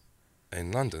agent's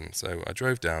in London. So I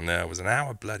drove down there. I was an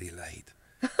hour bloody late.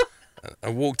 I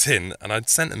walked in and I'd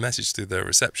sent a message to the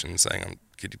reception saying,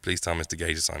 could you please tell Mr.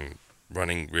 Gages I'm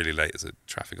running really late. There's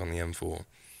traffic on the M4.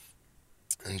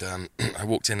 And I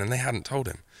walked in and they hadn't told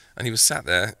him. And he was sat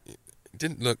there. He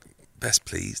didn't look best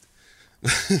pleased.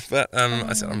 But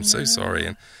I said, I'm so sorry.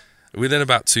 And within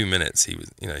about 2 minutes, he was,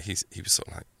 he was sort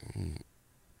of like,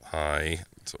 hi,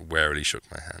 sort of warily shook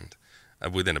my hand.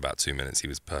 And within about 2 minutes, he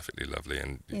was perfectly lovely,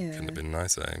 and it couldn't have been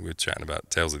nicer. We were chatting about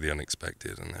Tales of the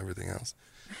Unexpected and everything else.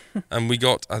 And we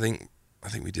got, I think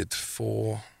we did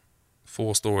four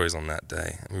stories on that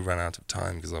day, and we ran out of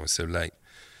time because I was so late.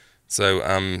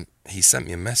 So he sent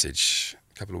me a message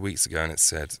a couple of weeks ago, and it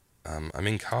said, I'm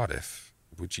in Cardiff.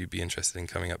 Would you be interested in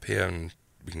coming up here, and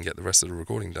we can get the rest of the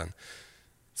recording done?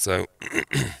 So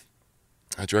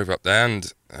I drove up there,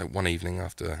 and one evening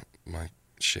after my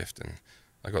shift, and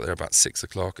I got there about 6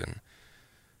 o'clock, and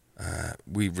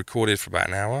we recorded for about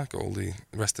an hour, got all the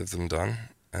rest of them done,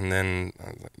 and then I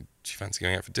was like, do you fancy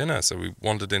going out for dinner? So we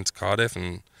wandered into Cardiff,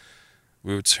 and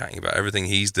we were chatting about everything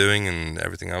he's doing and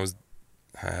everything I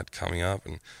had coming up,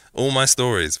 and all my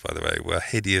stories, by the way, were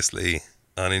hideously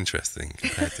uninteresting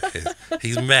compared to his.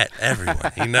 He's met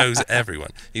everyone. He knows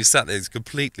everyone. He's sat there, he's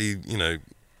completely,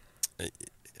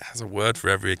 has a word for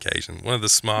every occasion. One of the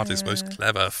smartest, most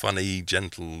clever, funny,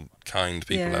 gentle, kind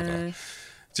people ever.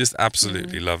 Just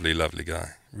absolutely lovely, lovely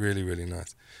guy. Really, really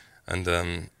nice.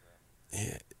 And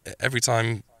every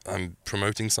time I'm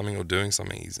promoting something or doing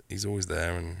something, he's always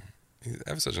there, and he's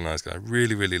ever such a nice guy.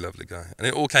 Really, really lovely guy. And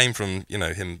it all came from,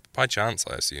 him, by chance,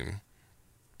 I assume,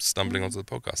 stumbling onto the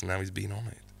podcast, and now he's been on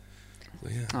it. So,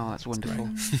 yeah. Oh, that's wonderful.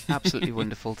 Absolutely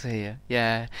wonderful to hear.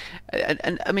 Yeah.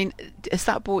 And I mean, has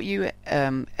that brought you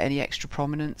any extra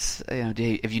prominence? Have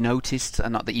you noticed,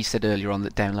 and not that you said earlier on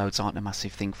that downloads aren't a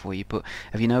massive thing for you, but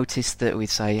have you noticed that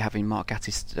with, say, having Mark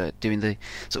Gatiss doing the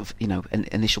sort of, an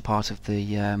initial part of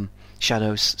the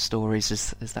Shadows stories,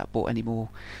 has that brought any more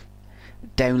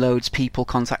downloads, people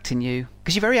contacting you?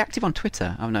 Because you're very active on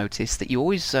Twitter. I've noticed that you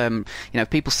always,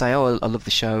 people say, "Oh, I love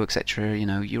the show," etc.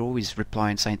 You're always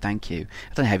replying, saying thank you.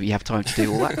 I don't know if you have time to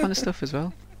do all that kind of stuff as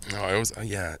well. No, I always,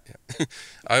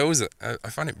 I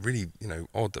find it really,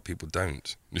 odd that people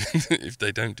don't. If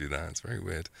they don't do that, it's very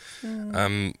weird.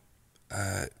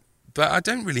 But I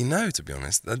don't really know, to be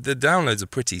honest. The downloads are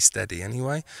pretty steady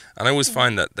anyway, and I always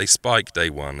find that they spike day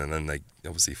one, and then they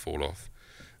obviously fall off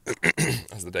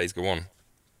as the days go on.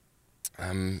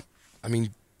 I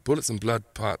mean, Bullets and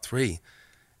Blood Part 3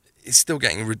 is still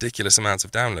getting ridiculous amounts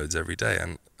of downloads every day,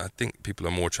 and I think people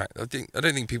are more attracted. I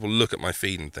don't think people look at my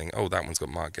feed and think, oh, that one's got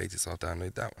Mark Gatiss, I'll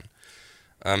download that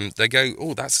one. They go,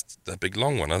 oh, that's the big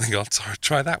long one, I think I'll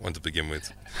try that one to begin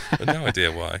with. But no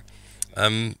idea why.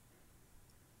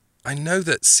 I know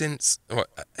that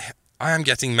I am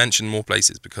getting mentioned more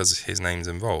places because his name's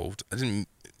involved. I didn't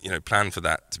plan for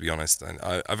that, to be honest. And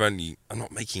I'm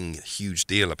not making a huge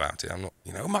deal about it. I'm not,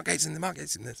 Mark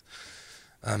Gatiss in this.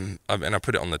 And I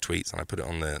put it on the tweets and I put it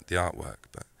on the artwork,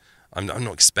 but I'm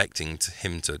not expecting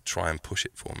him to try and push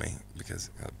it for me, because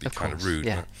that'd be kind of rude.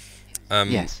 Yeah. But,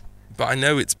 yes. But I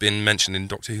know it's been mentioned in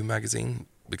Doctor Who magazine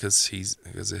because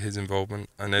of his involvement.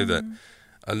 I know that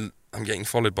I'm getting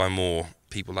followed by more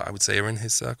people that I would say are in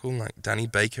his circle, like Danny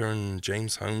Baker and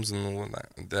James Holmes and all of that.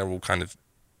 They're all kind of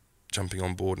jumping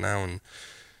on board now, and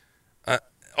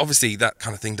obviously that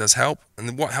kind of thing does help.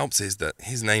 And what helps is that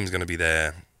his name's going to be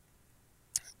there,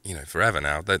 forever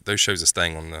now. Those shows are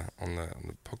staying on the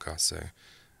podcast. So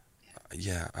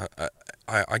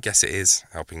I guess it is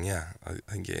helping. Yeah, I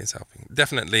think it is helping.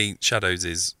 Definitely,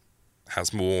 Shadows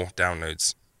has more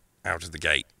downloads out of the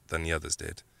gate than the others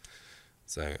did.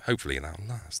 So hopefully that'll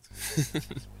last.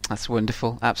 That's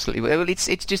wonderful. Absolutely. Well, it's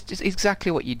exactly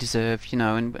what you deserve,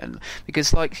 and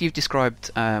because like you've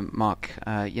described, Mark,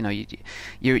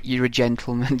 you're a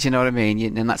gentleman. Do you know what I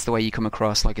mean? And that's the way you come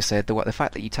across. Like I said, the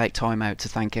fact that you take time out to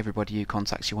thank everybody who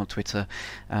contacts you on Twitter,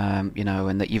 and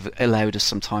that you've allowed us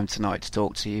some time tonight to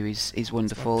talk to you is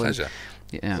wonderful. It's my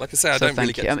pleasure. And, like I say, I don't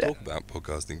really get to talk about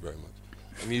podcasting very much.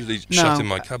 I'm usually shut in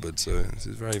my cupboard, so this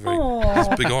is very, very it's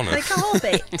a big honour. Like a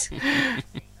hobbit.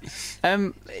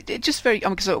 Just very.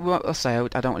 Because I'll say I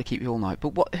don't want to keep you all night.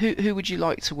 But who would you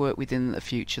like to work with in the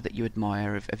future that you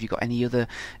admire? Have you got any other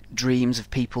dreams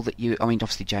of people that you? I mean,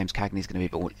 obviously James Cagney is going to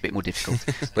be a bit more difficult.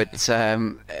 But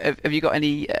have you got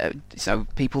any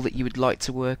people that you would like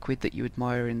to work with that you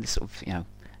admire in the sort of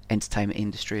entertainment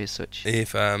industry as such?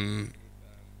 If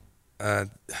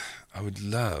I would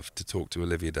love to talk to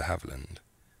Olivia de Havilland.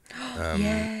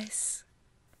 Yes.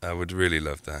 I would really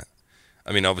love that.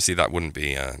 I mean, obviously that wouldn't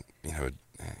be,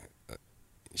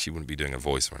 she wouldn't be doing a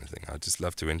voice or anything. I'd just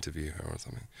love to interview her or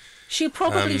something. She'll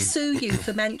probably sue you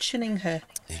for mentioning her.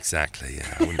 Exactly,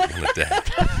 yeah. I wouldn't want her dead.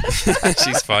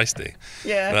 She's feisty.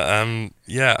 Yeah. But,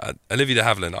 Olivia de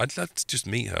Havilland, I'd love to just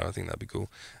meet her. I think that'd be cool.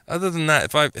 Other than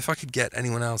that, if I could get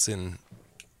anyone else in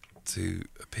to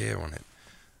appear on it,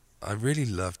 I really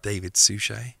love David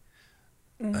Suchet.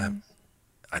 I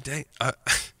better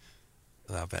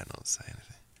not say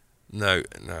anything. No,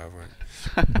 I won't.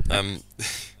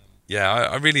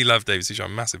 I really love David Suchet.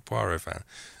 I'm a massive Poirot fan.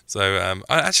 So,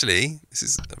 this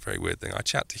is a very weird thing. I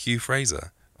chat to Hugh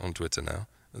Fraser on Twitter now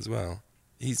as well.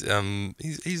 He's a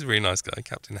really nice guy,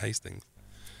 Captain Hastings.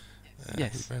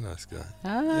 Yes. He's a very nice guy.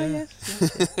 Yes.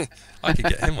 I could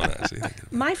get him on, actually.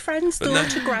 My friend's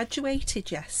daughter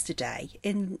graduated yesterday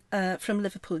from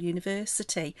Liverpool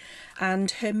University,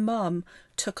 and her mum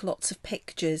took lots of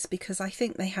pictures because I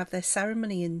think they have their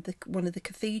ceremony in one of the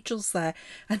cathedrals there,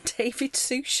 and David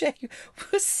Suchet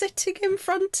was sitting in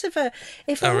front of her.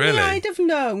 If only really? I'd have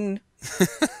known.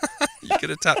 You could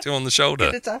have tapped him on the shoulder.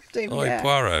 Could have tapped him, Oh, yeah.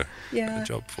 Poirot. Yeah. Got a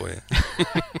job for you.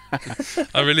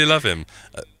 I really love him.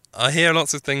 I hear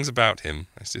lots of things about him.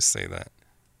 Let's just say that.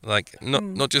 Like,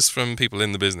 not just from people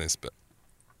in the business, but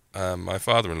my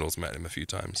father-in-law's met him a few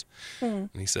times. And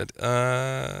he said,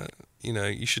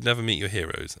 you should never meet your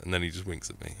heroes. And then he just winks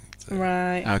at me. So,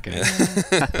 Right. Okay.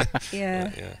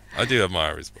 Yeah. yeah. I do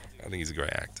admire his work. I think he's a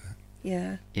great actor.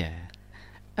 Yeah. Yeah.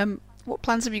 What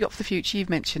plans have you got for the future? You've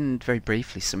mentioned very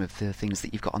briefly some of the things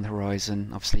that you've got on the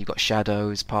horizon. Obviously, you've got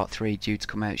Shadows Part 3 due to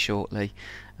come out shortly.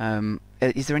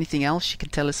 Is there anything else you can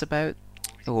tell us about?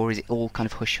 Or is it all kind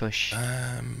of hush-hush?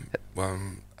 Well,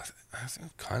 I think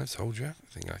I've kind of told you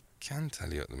everything I can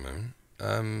tell you at the moment.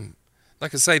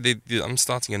 Like I say, I'm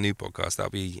starting a new podcast.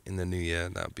 That'll be in the new year.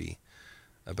 That'll be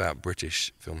about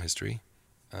British film history.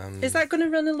 Is that going to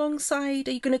run alongside?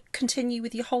 Are you going to continue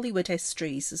with your Hollywood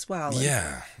histories as well?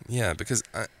 Yeah, because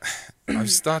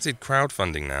I've started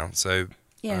crowdfunding now, so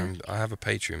Yeah. I have a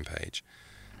Patreon page.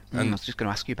 I was just going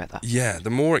to ask you about that. Yeah, the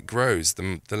more it grows,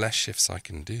 the less shifts I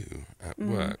can do at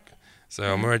work.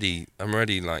 So I'm already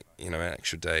like an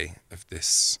extra day of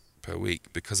this per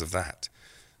week because of that.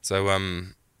 So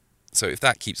so if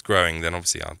that keeps growing, then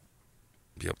obviously I'll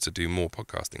be able to do more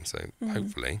podcasting. So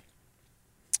hopefully.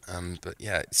 But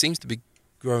yeah, it seems to be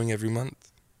growing every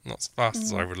month. Not as fast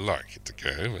as I would like it to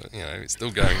go, but it's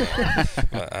still going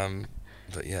on.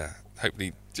 But yeah,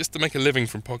 hopefully, just to make a living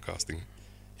from podcasting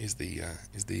is the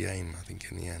aim, I think,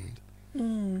 in the end.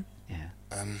 Yeah.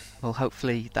 Well,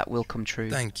 hopefully that will come true.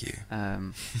 Thank you.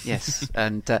 Yes,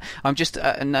 and I'm just,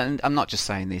 and I'm not just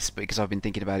saying this because I've been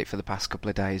thinking about it for the past couple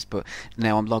of days, but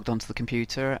now I'm logged onto the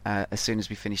computer. As soon as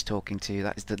we finish talking to you,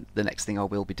 that is the next thing I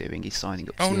will be doing is signing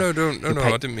up. Oh, to no,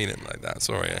 I I didn't mean it like that.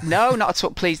 Sorry. No, not at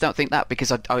all. Please don't think that,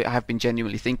 because I have been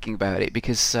genuinely thinking about it,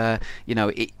 because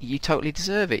you totally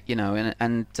deserve it,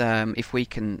 and if I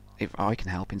can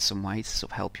help in some way to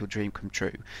sort of help your dream come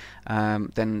true,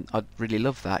 then I'd really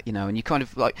love that, and you kind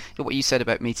of like what you said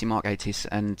about meeting Mark Gatiss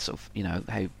and sort of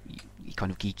how you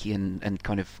kind of geeky and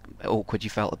kind of awkward you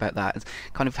felt about that. It's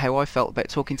kind of how I felt about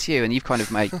talking to you, and you've kind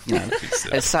of made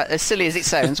as silly as it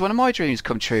sounds, one of my dreams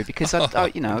come true, because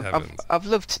I've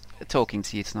loved talking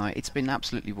to you tonight. It's been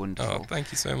absolutely wonderful. Oh,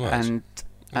 thank you so much. And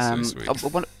That's so sweet.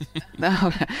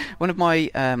 one of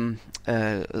my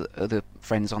other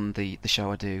friends on the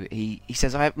show I do, he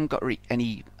says I haven't got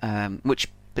any much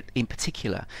in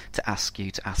particular to ask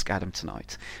Adam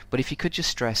tonight, but if you could just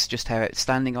stress just how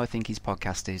outstanding I think his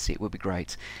podcast is, it would be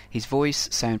great. His voice,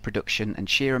 sound production and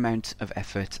sheer amount of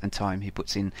effort and time he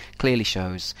puts in clearly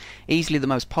shows. Easily the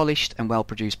most polished and well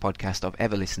produced podcast I've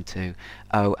ever listened to.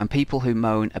 Oh, and people who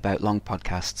moan about long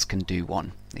podcasts can do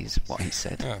one, is what he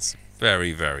said. That's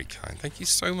very, very kind. Thank you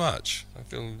so much. I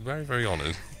feel very, very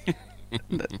honoured. I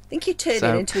think you're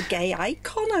turning into a gay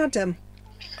icon, Adam.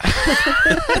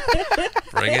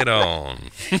 Bring it on.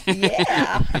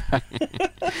 Yeah.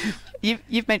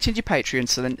 You've mentioned your Patreon,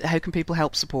 so then how can people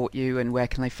help support you, and where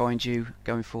can they find you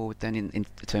going forward then in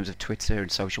terms of Twitter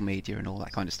and social media and all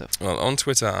that kind of stuff? Well, on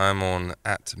Twitter I'm on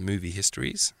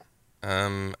 @MovieHistories,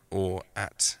 or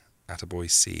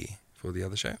 @AttaboyC for the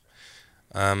other show.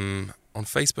 On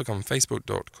Facebook, I'm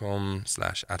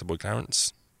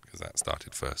facebook.com/AttaboyClarence, because that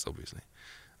started first, obviously.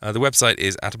 The website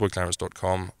is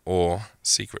attaboyclarence.com or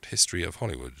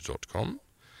secrethistoryofhollywood.com.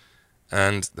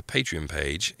 And the Patreon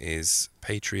page is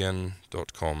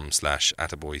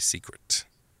patreon.com/attaboysecret.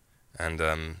 And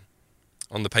on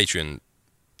the Patreon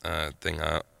thing,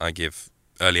 I give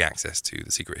early access to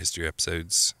the Secret History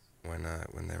episodes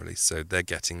when they're released. So they're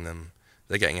getting them.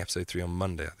 They're getting episode 3 on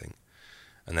Monday, I think,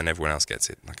 and then everyone else gets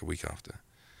it like a week after.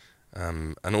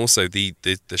 And also the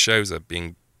shows are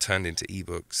being turned into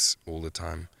ebooks all the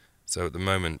time. So at the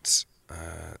moment,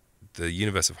 the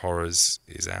Universe of Horrors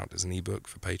is out as an ebook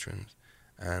for patrons,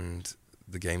 and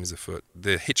The Game is Afoot.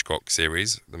 The Hitchcock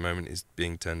series at the moment is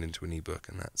being turned into an ebook,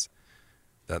 and that's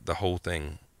the whole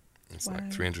thing. It's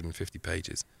like 350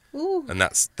 pages. Ooh. And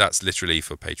that's literally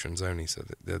for patrons only, so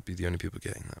that they'll be the only people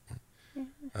getting that one.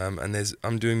 And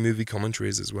I'm doing movie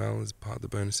commentaries as well as part of the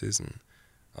bonuses, and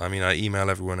I mean, I email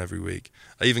everyone every week.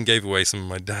 I even gave away some of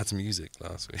my dad's music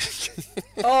last week.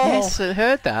 Oh, yes, I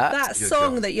heard that. That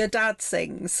song that your dad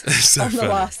sings so on the funny.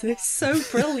 last is so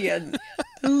brilliant.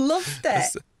 Loved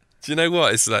it. Do you know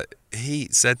what? It's like, he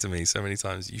said to me so many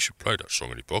times, you should play that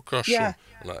song on your podcast. Yeah.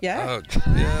 I'm like, Yeah. Oh,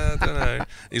 yeah, I don't know.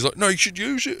 He's like, no, you should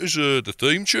use it as the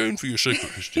theme tune for your Secret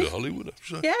History of Hollywood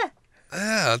episode. Yeah.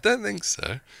 Yeah, I don't think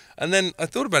so. And then I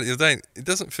thought about it the other day. It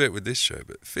doesn't fit with this show,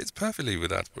 but it fits perfectly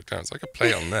with Attaboy Clarence. I could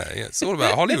play it on there. Yeah, it's all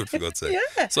about Hollywood, for God's sake.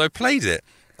 Yeah. So I played it.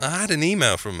 I had an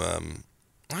email from...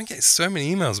 I get so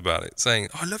many emails about it saying,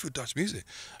 oh, I love your dad's music.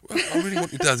 Well, I really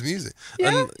want your dad's music.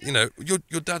 Yeah. And, you know,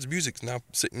 your dad's music's now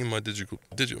sitting in my digital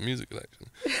music collection.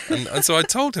 And so I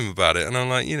told him about it, and I'm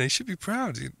like, you know, you should be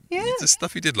proud. The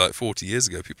stuff he did like 40 years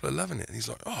ago, people are loving it. And he's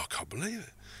like, oh, I can't believe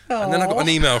it. And then I got an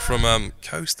email from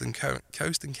Coast and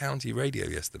County Radio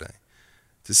yesterday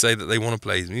to say that they want to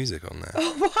play his music on there.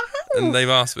 Oh, wow. And they've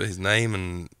asked for his name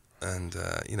and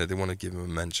you know, they want to give him a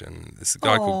mention. There's a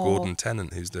guy called Gordon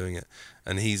Tennant who's doing it,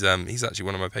 and he's actually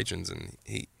one of my patrons, and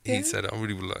he said, I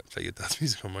really would like to play your dad's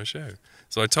music on my show.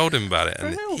 So I told him about it,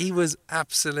 and he was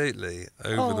absolutely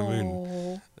over the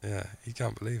moon. Yeah, he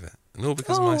can't believe it. And all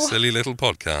because of my silly little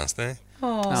podcast, eh?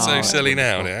 So silly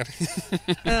now, Dad.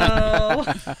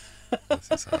 Oh.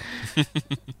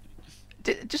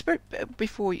 Just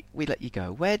before we let you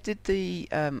go, where did the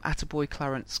Attaboy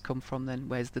Clarence come from then?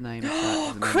 Where's the name of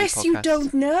that? Chris, you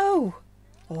don't know.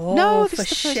 Oh, No, for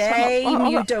this is the first shame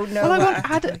time. you don't know. Well, I that.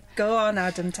 want Adam. Go on,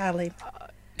 Adam, tell him.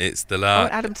 It's the I last.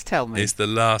 want Adam to tell me. It's the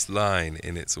last line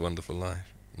in It's a Wonderful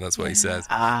Life. That's what he says,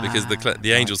 Ah, because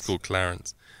the angel's right. called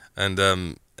Clarence, and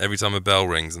every time a bell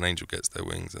rings, an angel gets their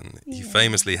wings, and he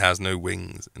famously has no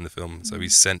wings in the film, so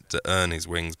he's sent to earn his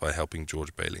wings by helping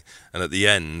George Bailey. And at the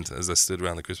end, as I stood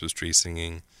around the Christmas tree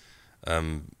singing,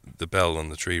 the bell on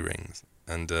the tree rings,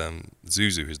 and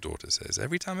Zuzu, his daughter, says,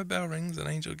 every time a bell rings, an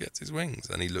angel gets his wings,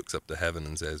 and he looks up to heaven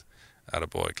and says,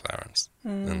 Attaboy Clarence.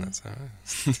 And that's how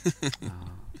it is.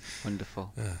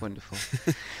 Wonderful, wonderful.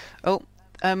 Oh,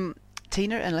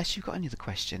 Tina, unless you've got any other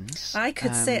questions, I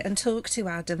could sit and talk to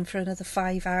Adam for another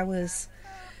 5 hours.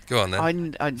 Go on then. I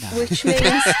know. Which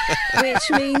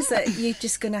means that you're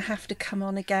just going to have to come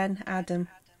on again, Adam.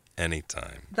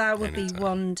 Anytime. That would be Anytime. I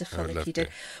wonderful would if love you did.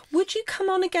 to. Would you come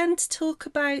on again to talk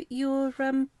about your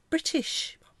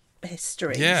British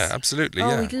history? Yeah, absolutely.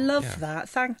 Oh, yeah. we'd love yeah. that.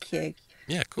 Thank you.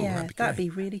 Yeah, cool. Yeah, that'd be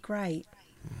great. really great.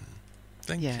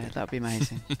 Thank Yeah, you. that'd be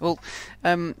amazing. Well,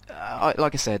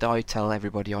 like I said, I tell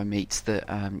everybody I meet that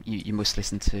you must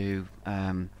listen to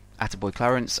Attaboy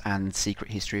Clarence and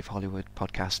Secret History of Hollywood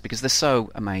podcast, because they're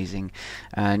so amazing,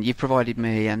 and you've provided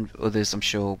me and others, I'm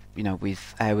sure, you know,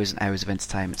 with hours and hours of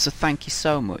entertainment. So thank you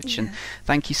so much, and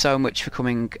thank you so much for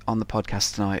coming on the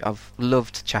podcast tonight. I've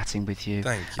loved chatting with you.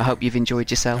 Thank you. I hope you've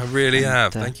enjoyed yourself. I really and,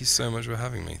 have. Thank you so much for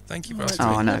having me. Thank you for asking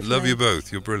Oh, me. no. Love you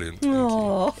both. You're brilliant. Thank you.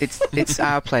 Oh, It's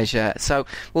our pleasure. So,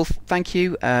 well, thank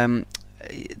you.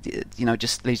 You know,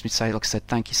 just leaves me to say, like I said,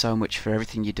 thank you so much for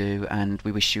everything you do, and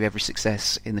we wish you every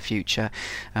success in the future.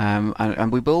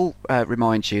 And we will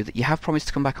remind you that you have promised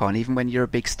to come back on, even when you're a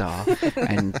big star,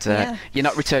 and you're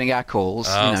not returning our calls.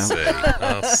 I'll you know.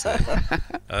 see.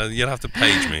 I'll see. You'll have to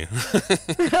page me.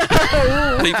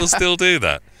 People still do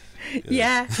that.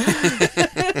 yeah.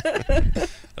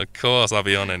 Of course, I'll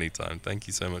be on anytime. Thank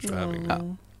you so much for having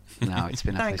me. No, it's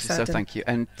been a Thanks, pleasure. So Adam. thank you.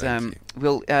 And Thank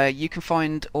you can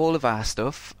find all of our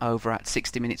stuff over at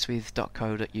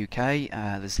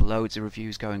 60minuteswith.co.uk. There's loads of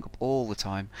reviews going up all the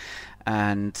time,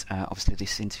 and obviously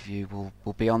this interview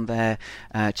will be on there.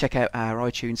 Check out our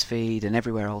iTunes feed and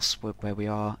everywhere else where we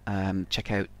are.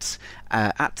 Check out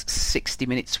at 60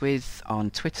 Minutes With on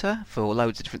Twitter for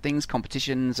loads of different things,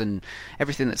 competitions and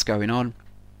everything that's going on.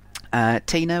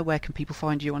 Tina, where can people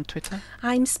find you on Twitter?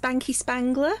 I'm Spanky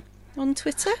Spangler on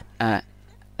Twitter. There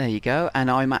you go.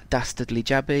 And I'm at Dastardly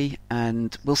Jabby,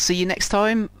 and we'll see you next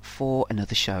time for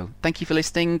another show. Thank you for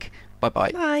listening.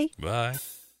 Bye-bye. Bye. Bye.